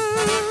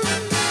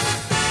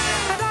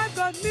 and I've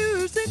got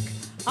music,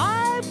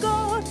 I've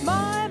got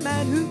my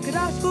man. Who could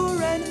ask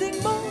for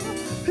anything more?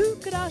 Who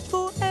could ask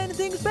for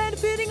anything as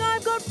benefiting?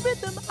 I've got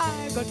rhythm,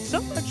 I've got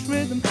so much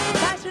rhythm,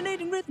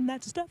 fascinating rhythm,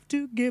 that's stuff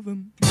to give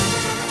 'em.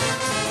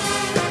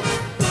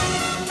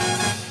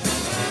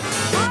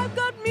 I've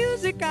got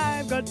music,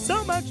 I've got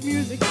so much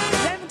music,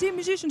 17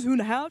 musicians who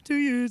know how to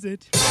use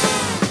it.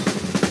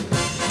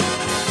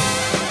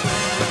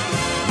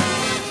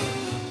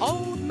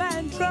 Old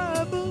man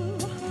trouble,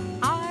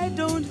 I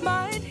don't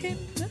mind him.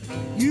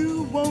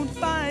 You won't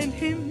find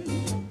him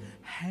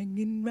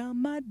hanging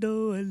round my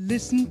door.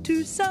 Listen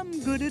to some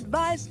good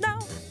advice now.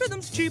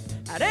 Rhythm's cheap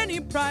at any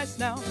price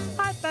now.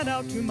 I found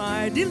out to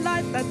my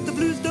delight that the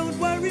blues don't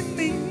worry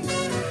me,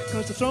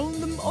 'cause I've thrown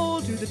them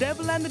all to the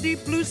devil and the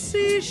deep blue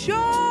sea,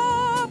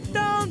 sharp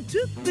down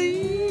to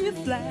the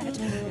flat.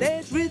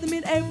 There's rhythm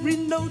in every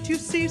note you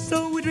see,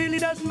 so it really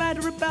doesn't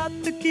matter about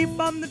the key,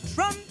 from the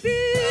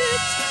trumpet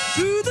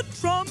to the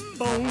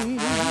trombone.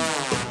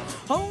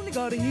 Only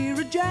gotta hear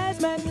a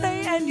jazz man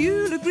play, and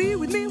you'll agree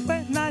with me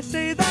when I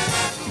say that.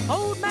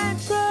 Old man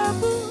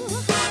trouble,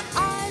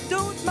 I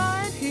don't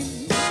mind him.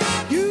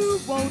 You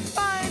won't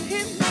find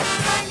him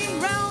hanging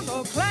round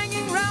or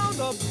clanging round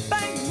or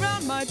banging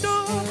round my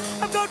door.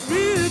 I've got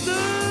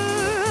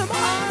rhythm,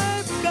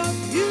 I've got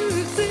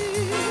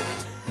music,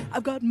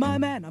 I've got my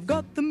man, I've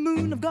got the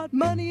moon, I've got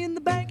money in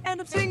the bank, and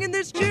I'm singing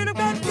this tune. I've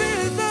got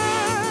rhythm,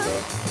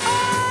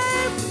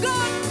 I've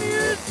got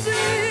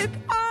music,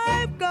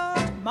 I've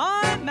got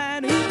my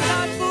man. Who could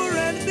ask for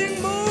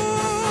anything more?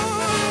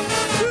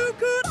 Who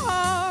could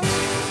ask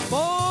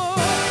for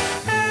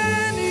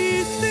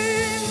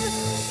anything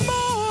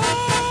more?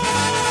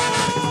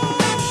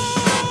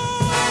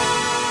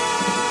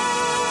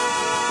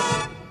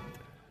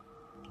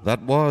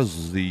 That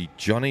was the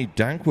Johnny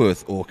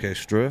Dankworth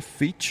Orchestra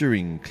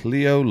featuring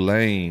Cleo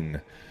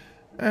Lane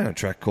and a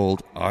track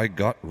called I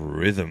Got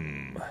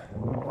Rhythm.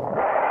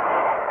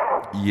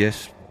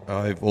 Yes,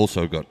 I've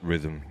also got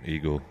rhythm,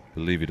 Eagle,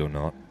 believe it or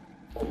not.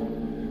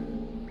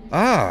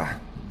 Ah,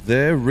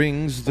 there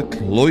rings the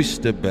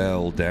cloister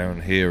bell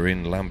down here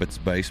in Lambert's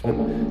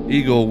basement.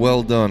 Eagle,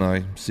 well done.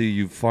 I see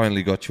you've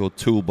finally got your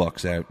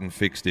toolbox out and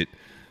fixed it.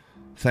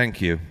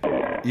 Thank you.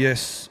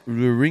 Yes,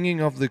 the ringing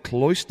of the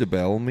cloister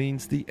bell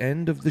means the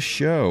end of the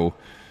show.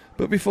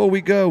 But before we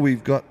go,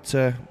 we've got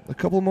a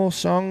couple more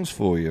songs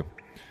for you.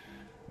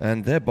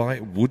 And they're by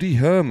Woody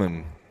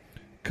Herman.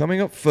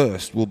 Coming up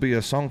first will be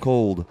a song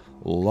called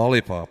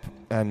Lollipop.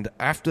 And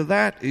after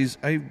that is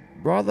a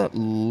rather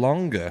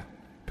longer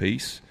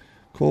piece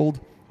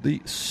called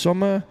The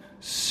Summer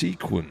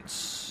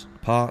Sequence,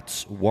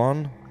 parts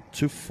 1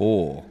 to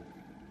 4.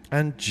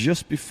 And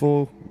just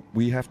before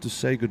we have to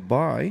say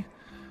goodbye,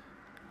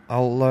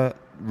 I'll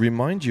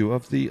remind you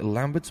of the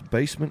Lambert's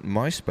Basement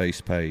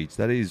MySpace page.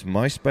 That is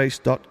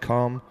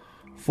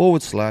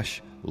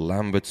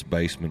myspace.com/Lambert's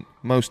Basement.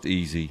 Most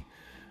easy.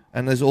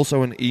 And there's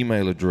also an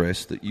email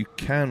address that you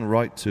can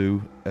write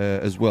to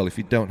as well if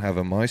you don't have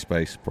a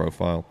MySpace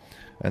profile.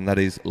 And that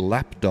is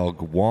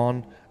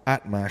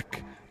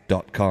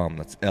lapdog1@mac.com.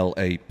 That's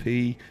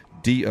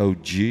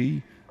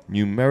LAPDOG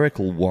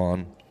numerical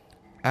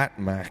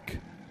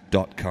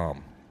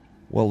 1@mac.com.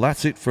 Well,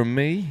 that's it from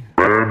me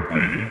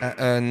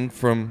and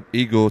from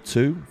Igor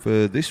too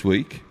for this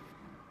week.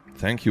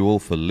 Thank you all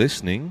for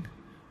listening.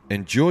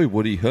 Enjoy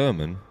Woody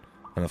Herman,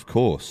 and of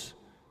course,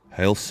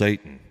 Hail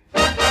Satan.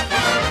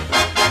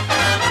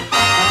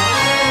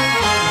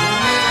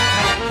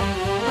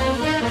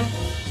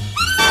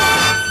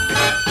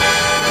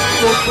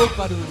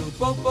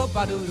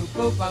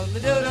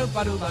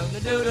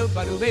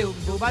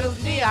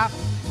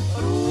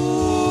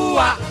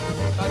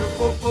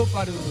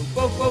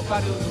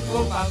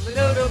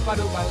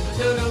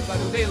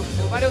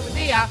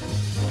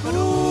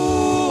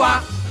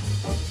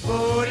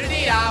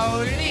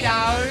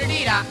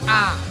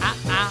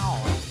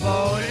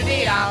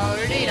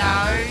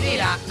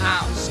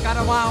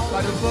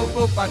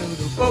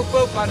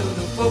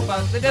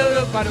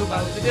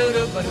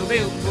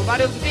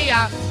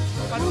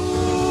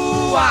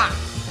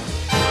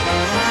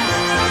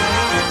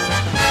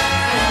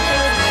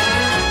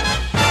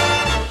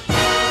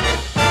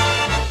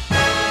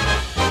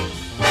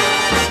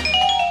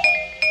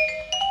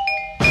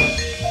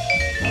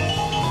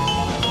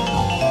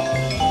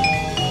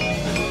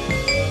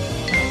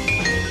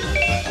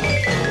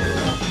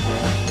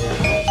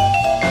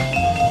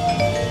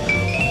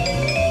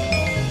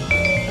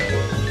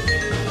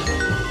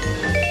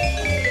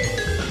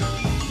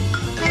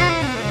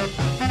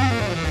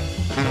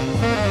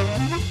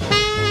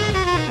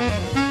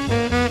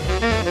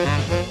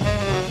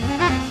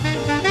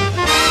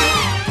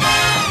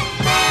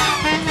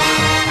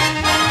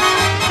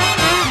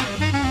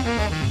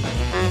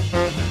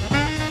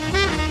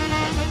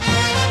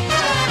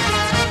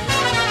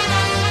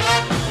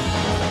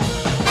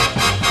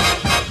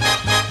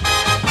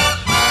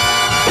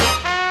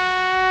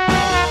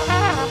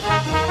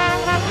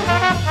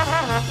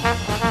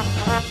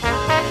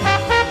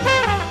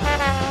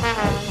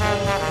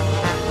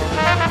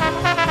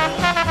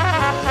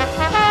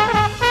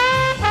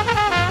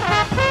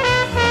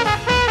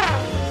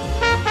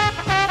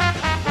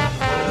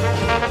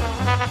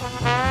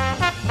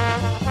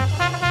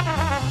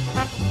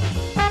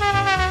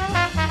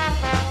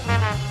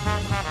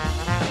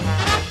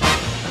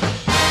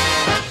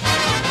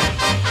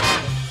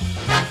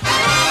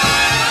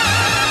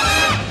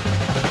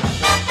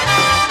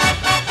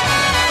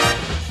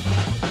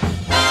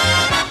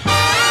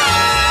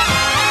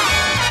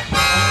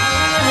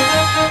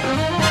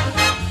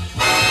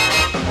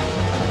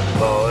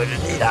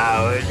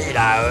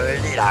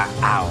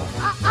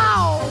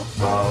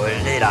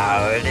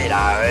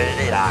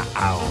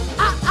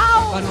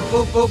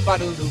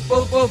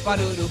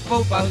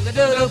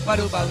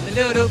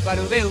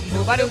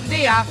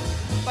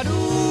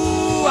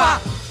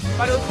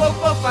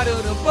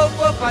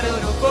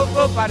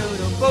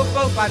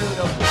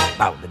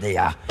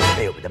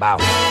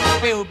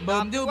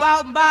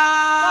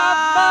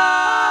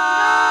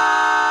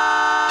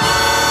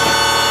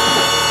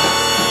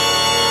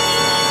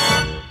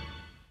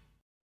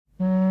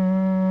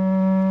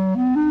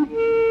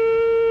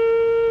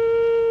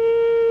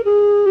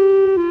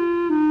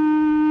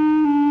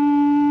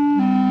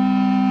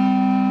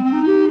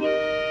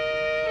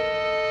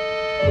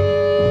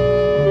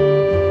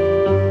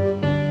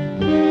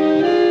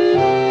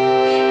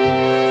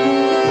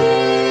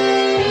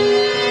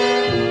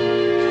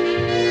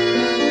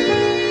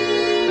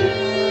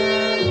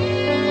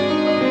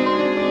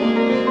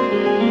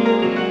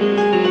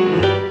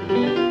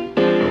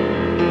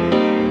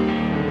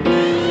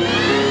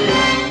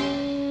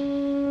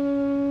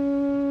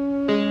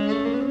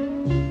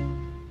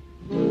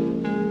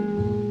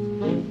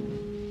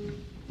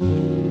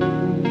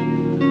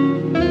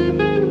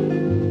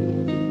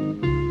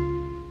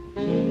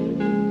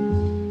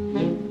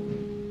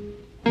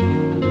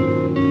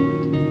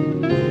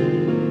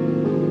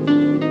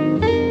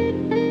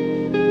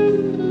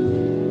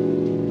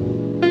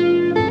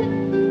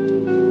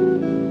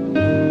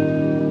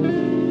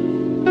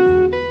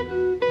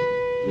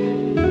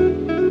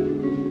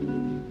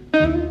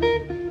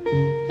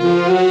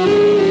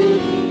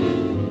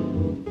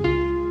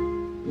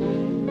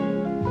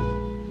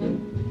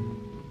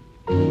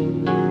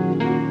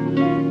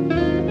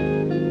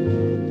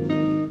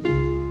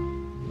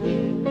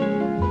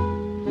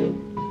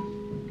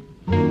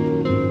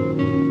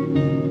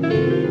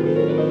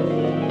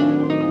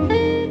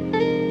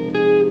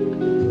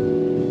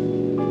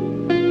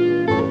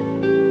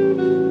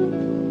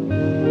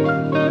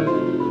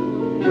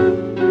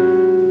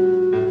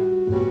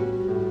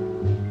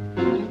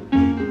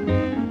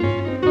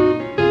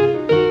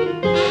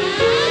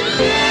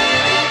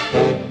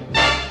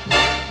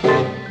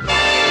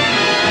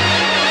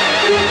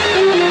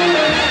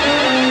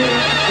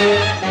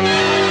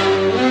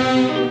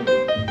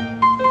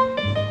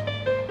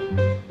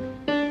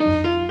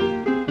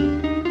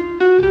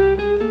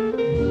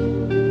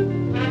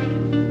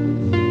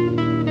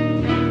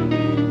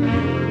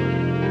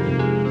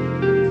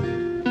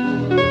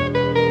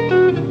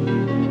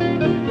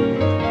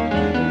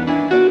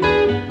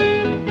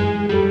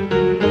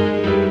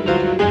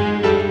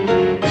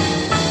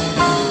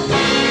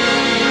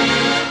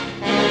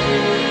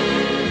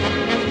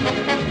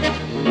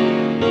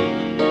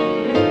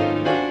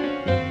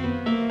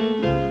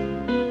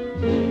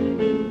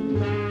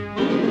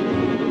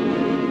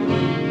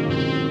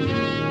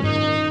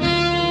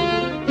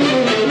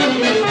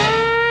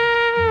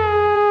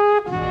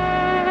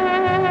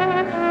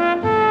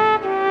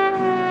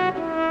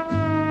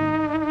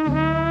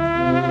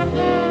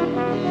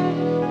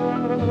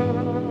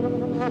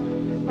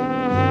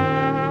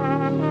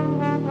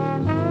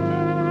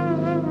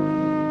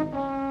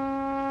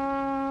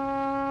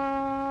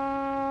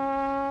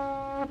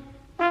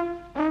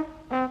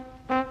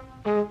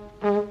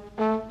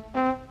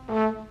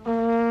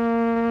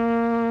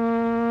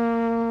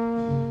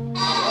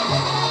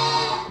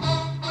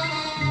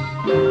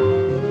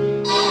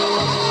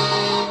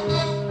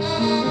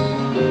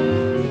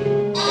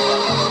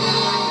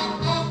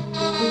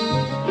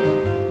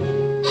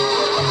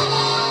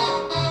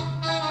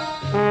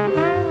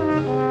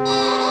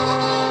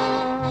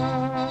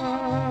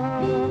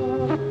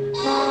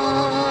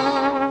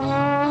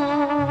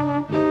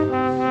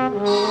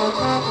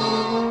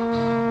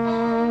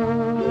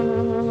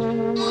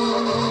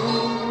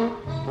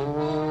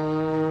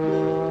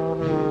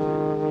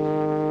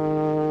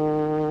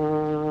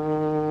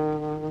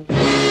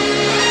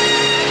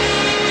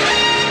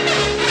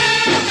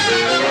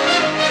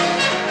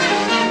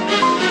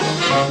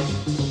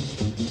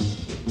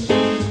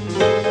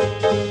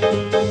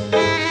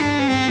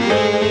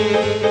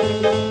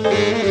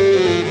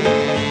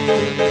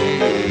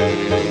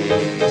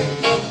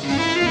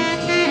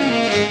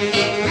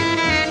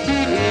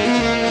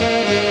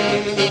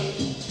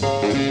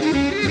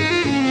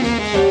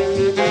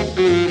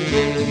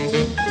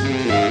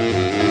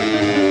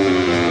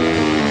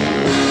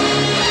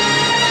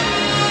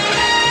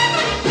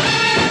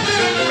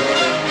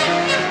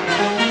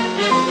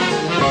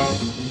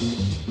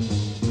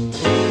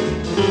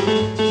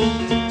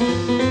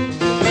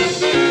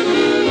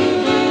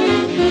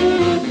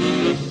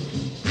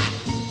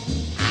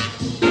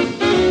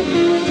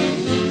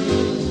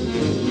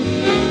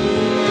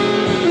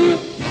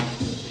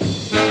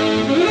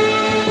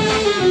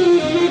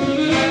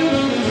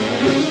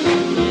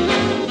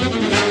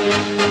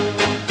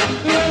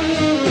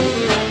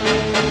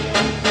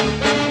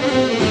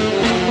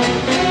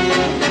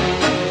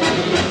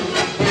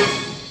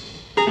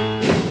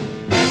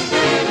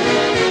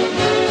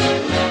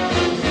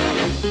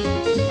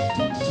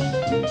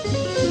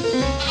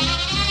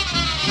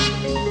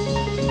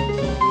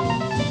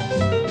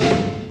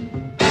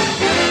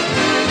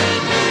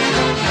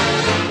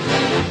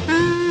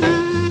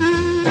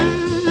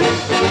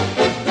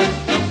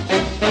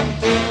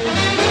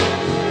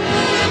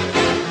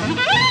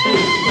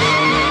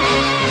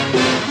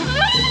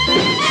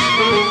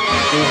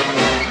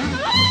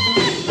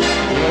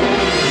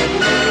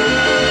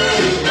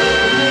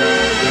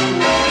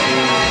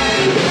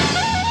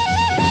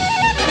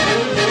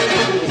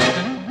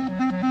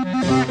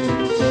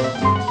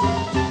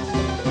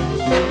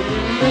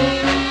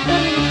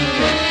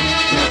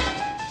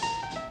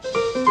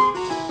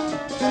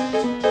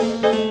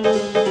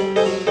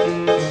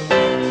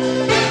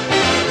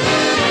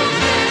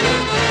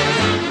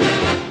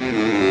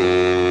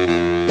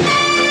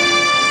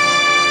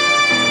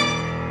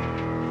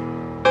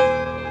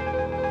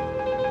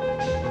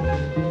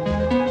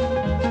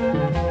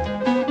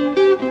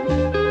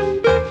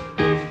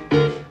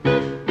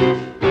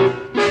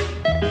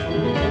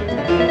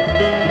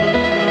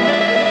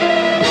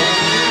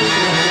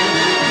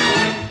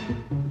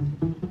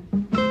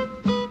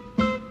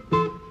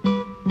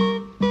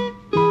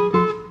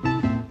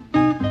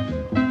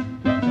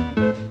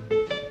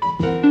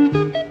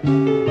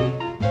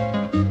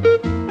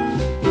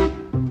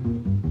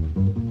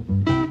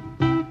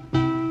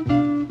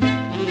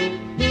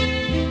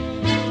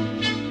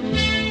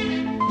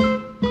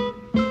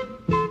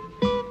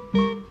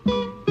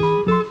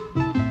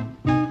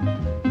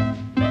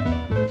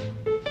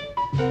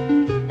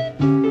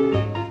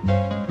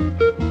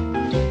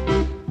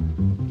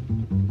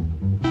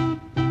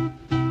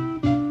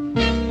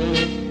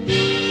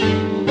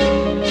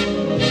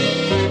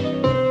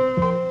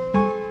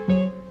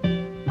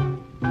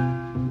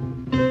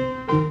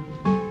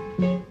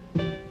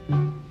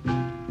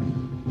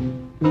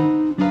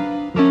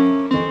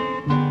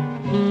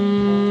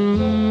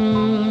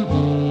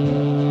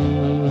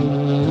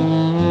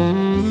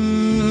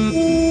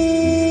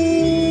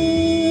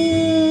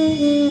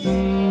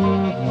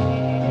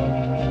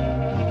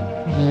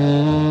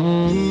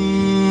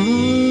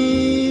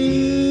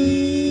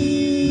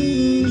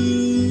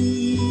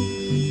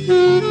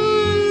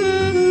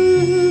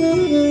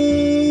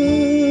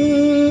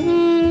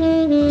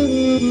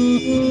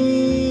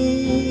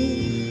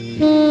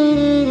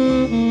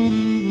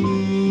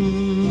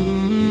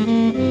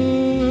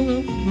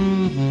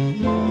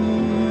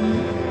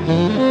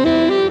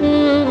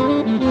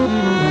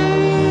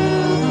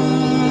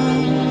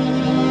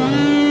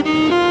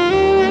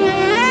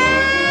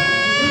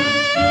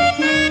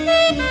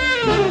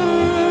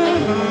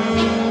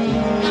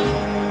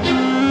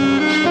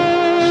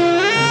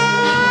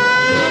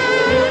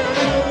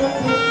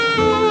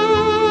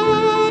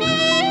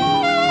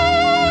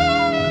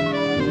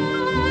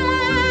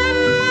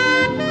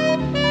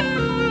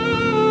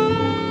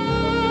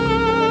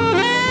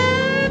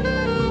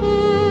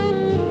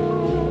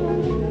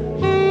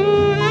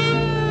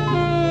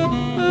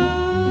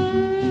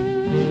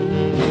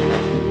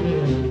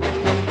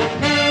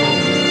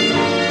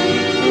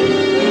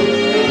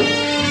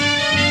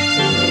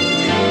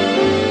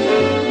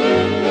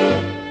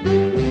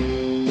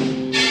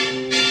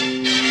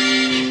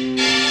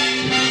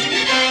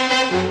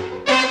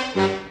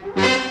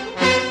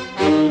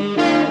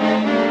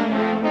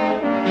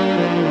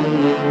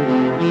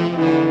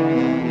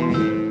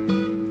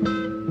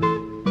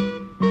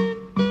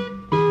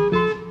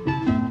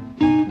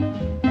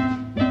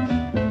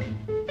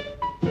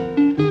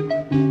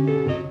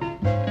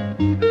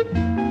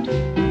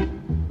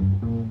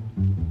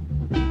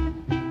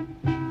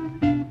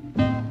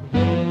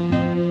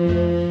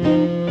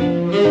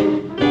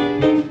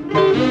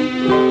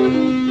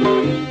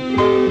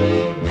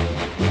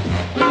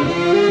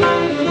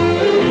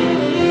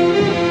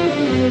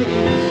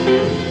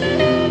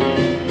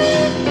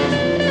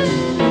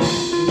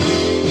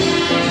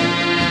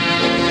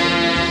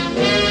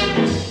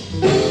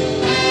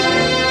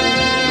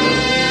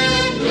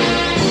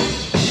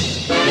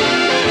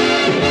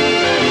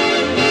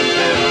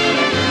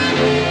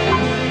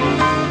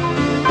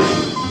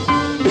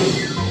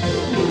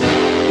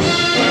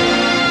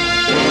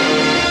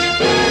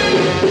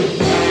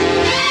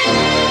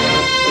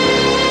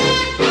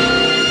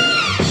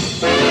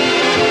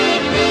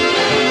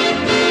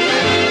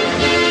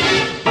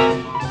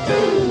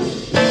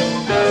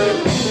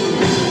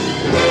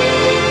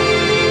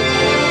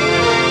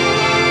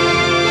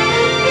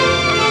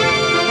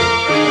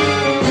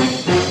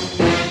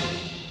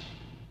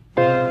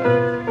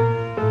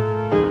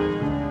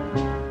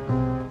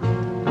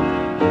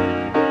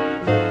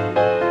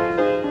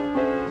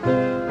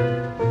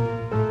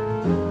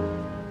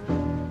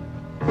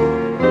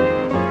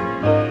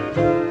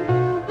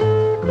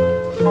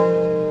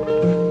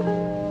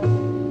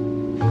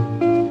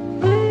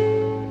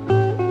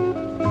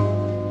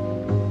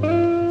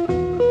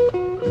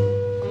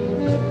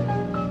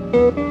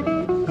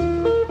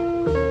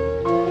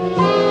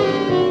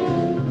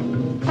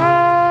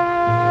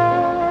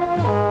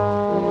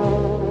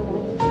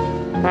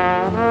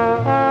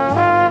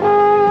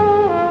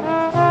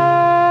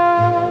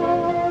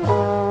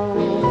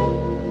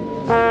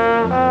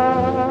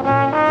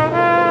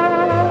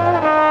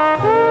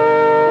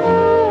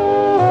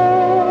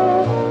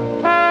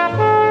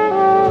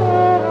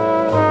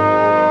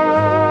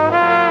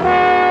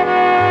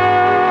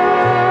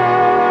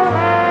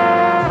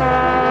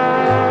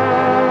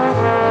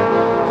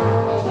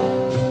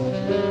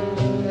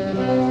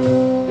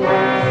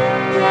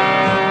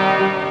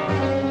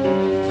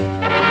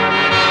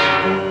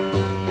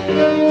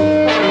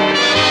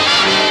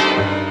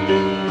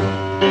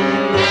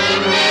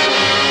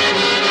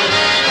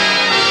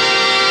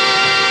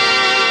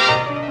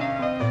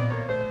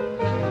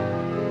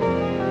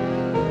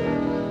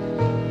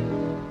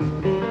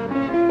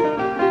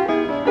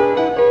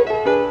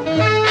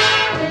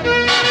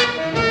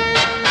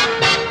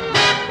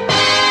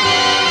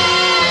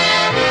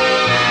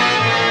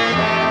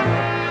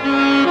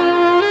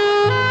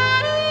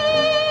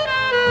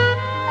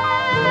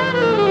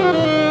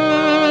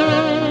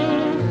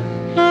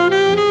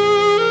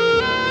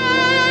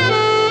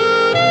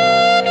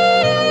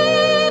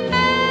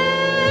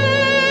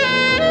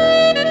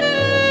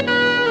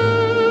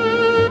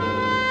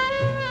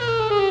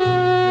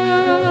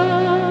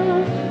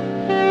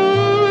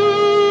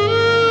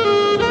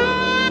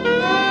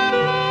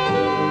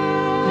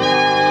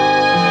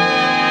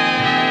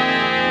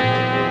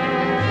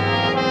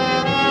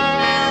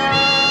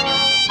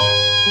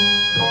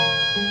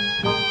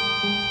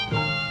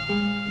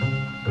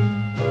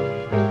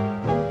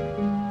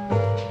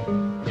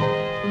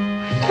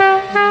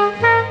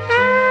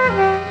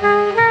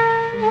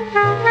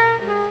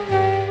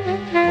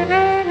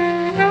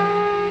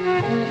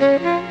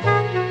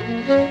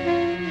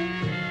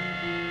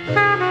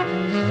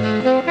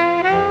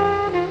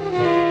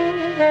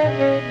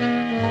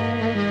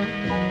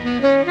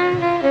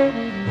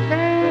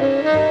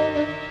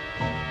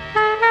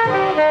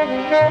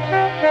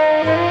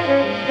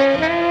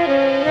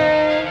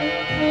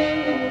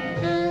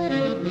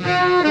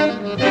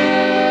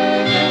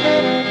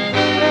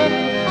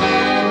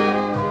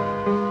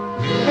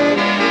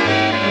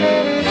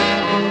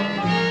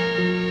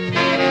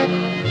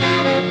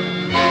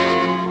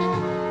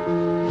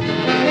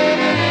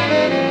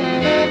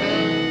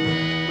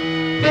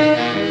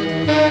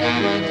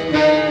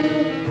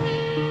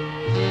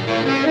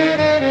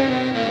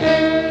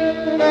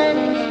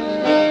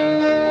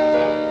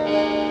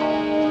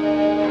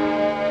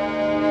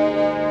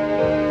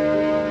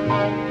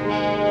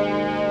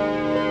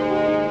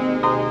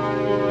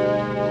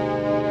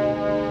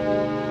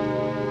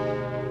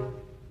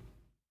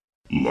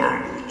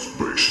 Lambert's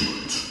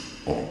Basement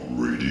on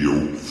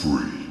Radio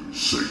Free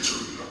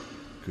Satan.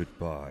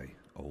 Goodbye,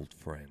 old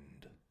friend.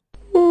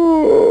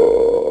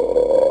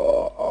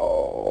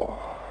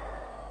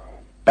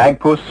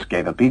 Bagpuss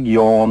gave a big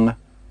yawn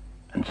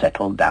and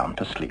settled down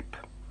to sleep.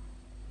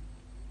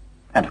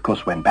 And of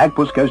course when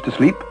Bagpuss goes to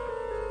sleep,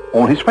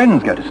 all his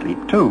friends go to sleep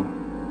too.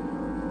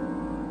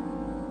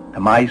 The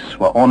mice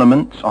were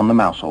ornaments on the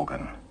mouse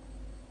organ.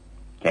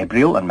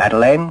 Gabriel and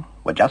Madeleine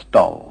were just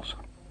dolls.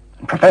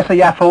 And Professor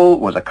Yaffle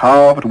was a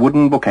carved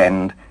wooden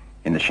bookend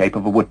in the shape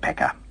of a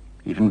woodpecker.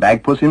 Even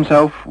Bagpuss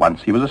himself,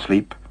 once he was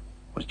asleep,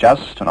 was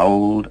just an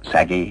old,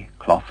 saggy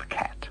cloth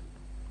cat.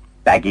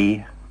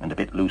 Baggy and a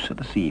bit loose at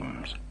the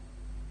seams.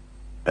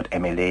 But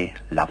Emily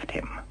loved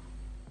him.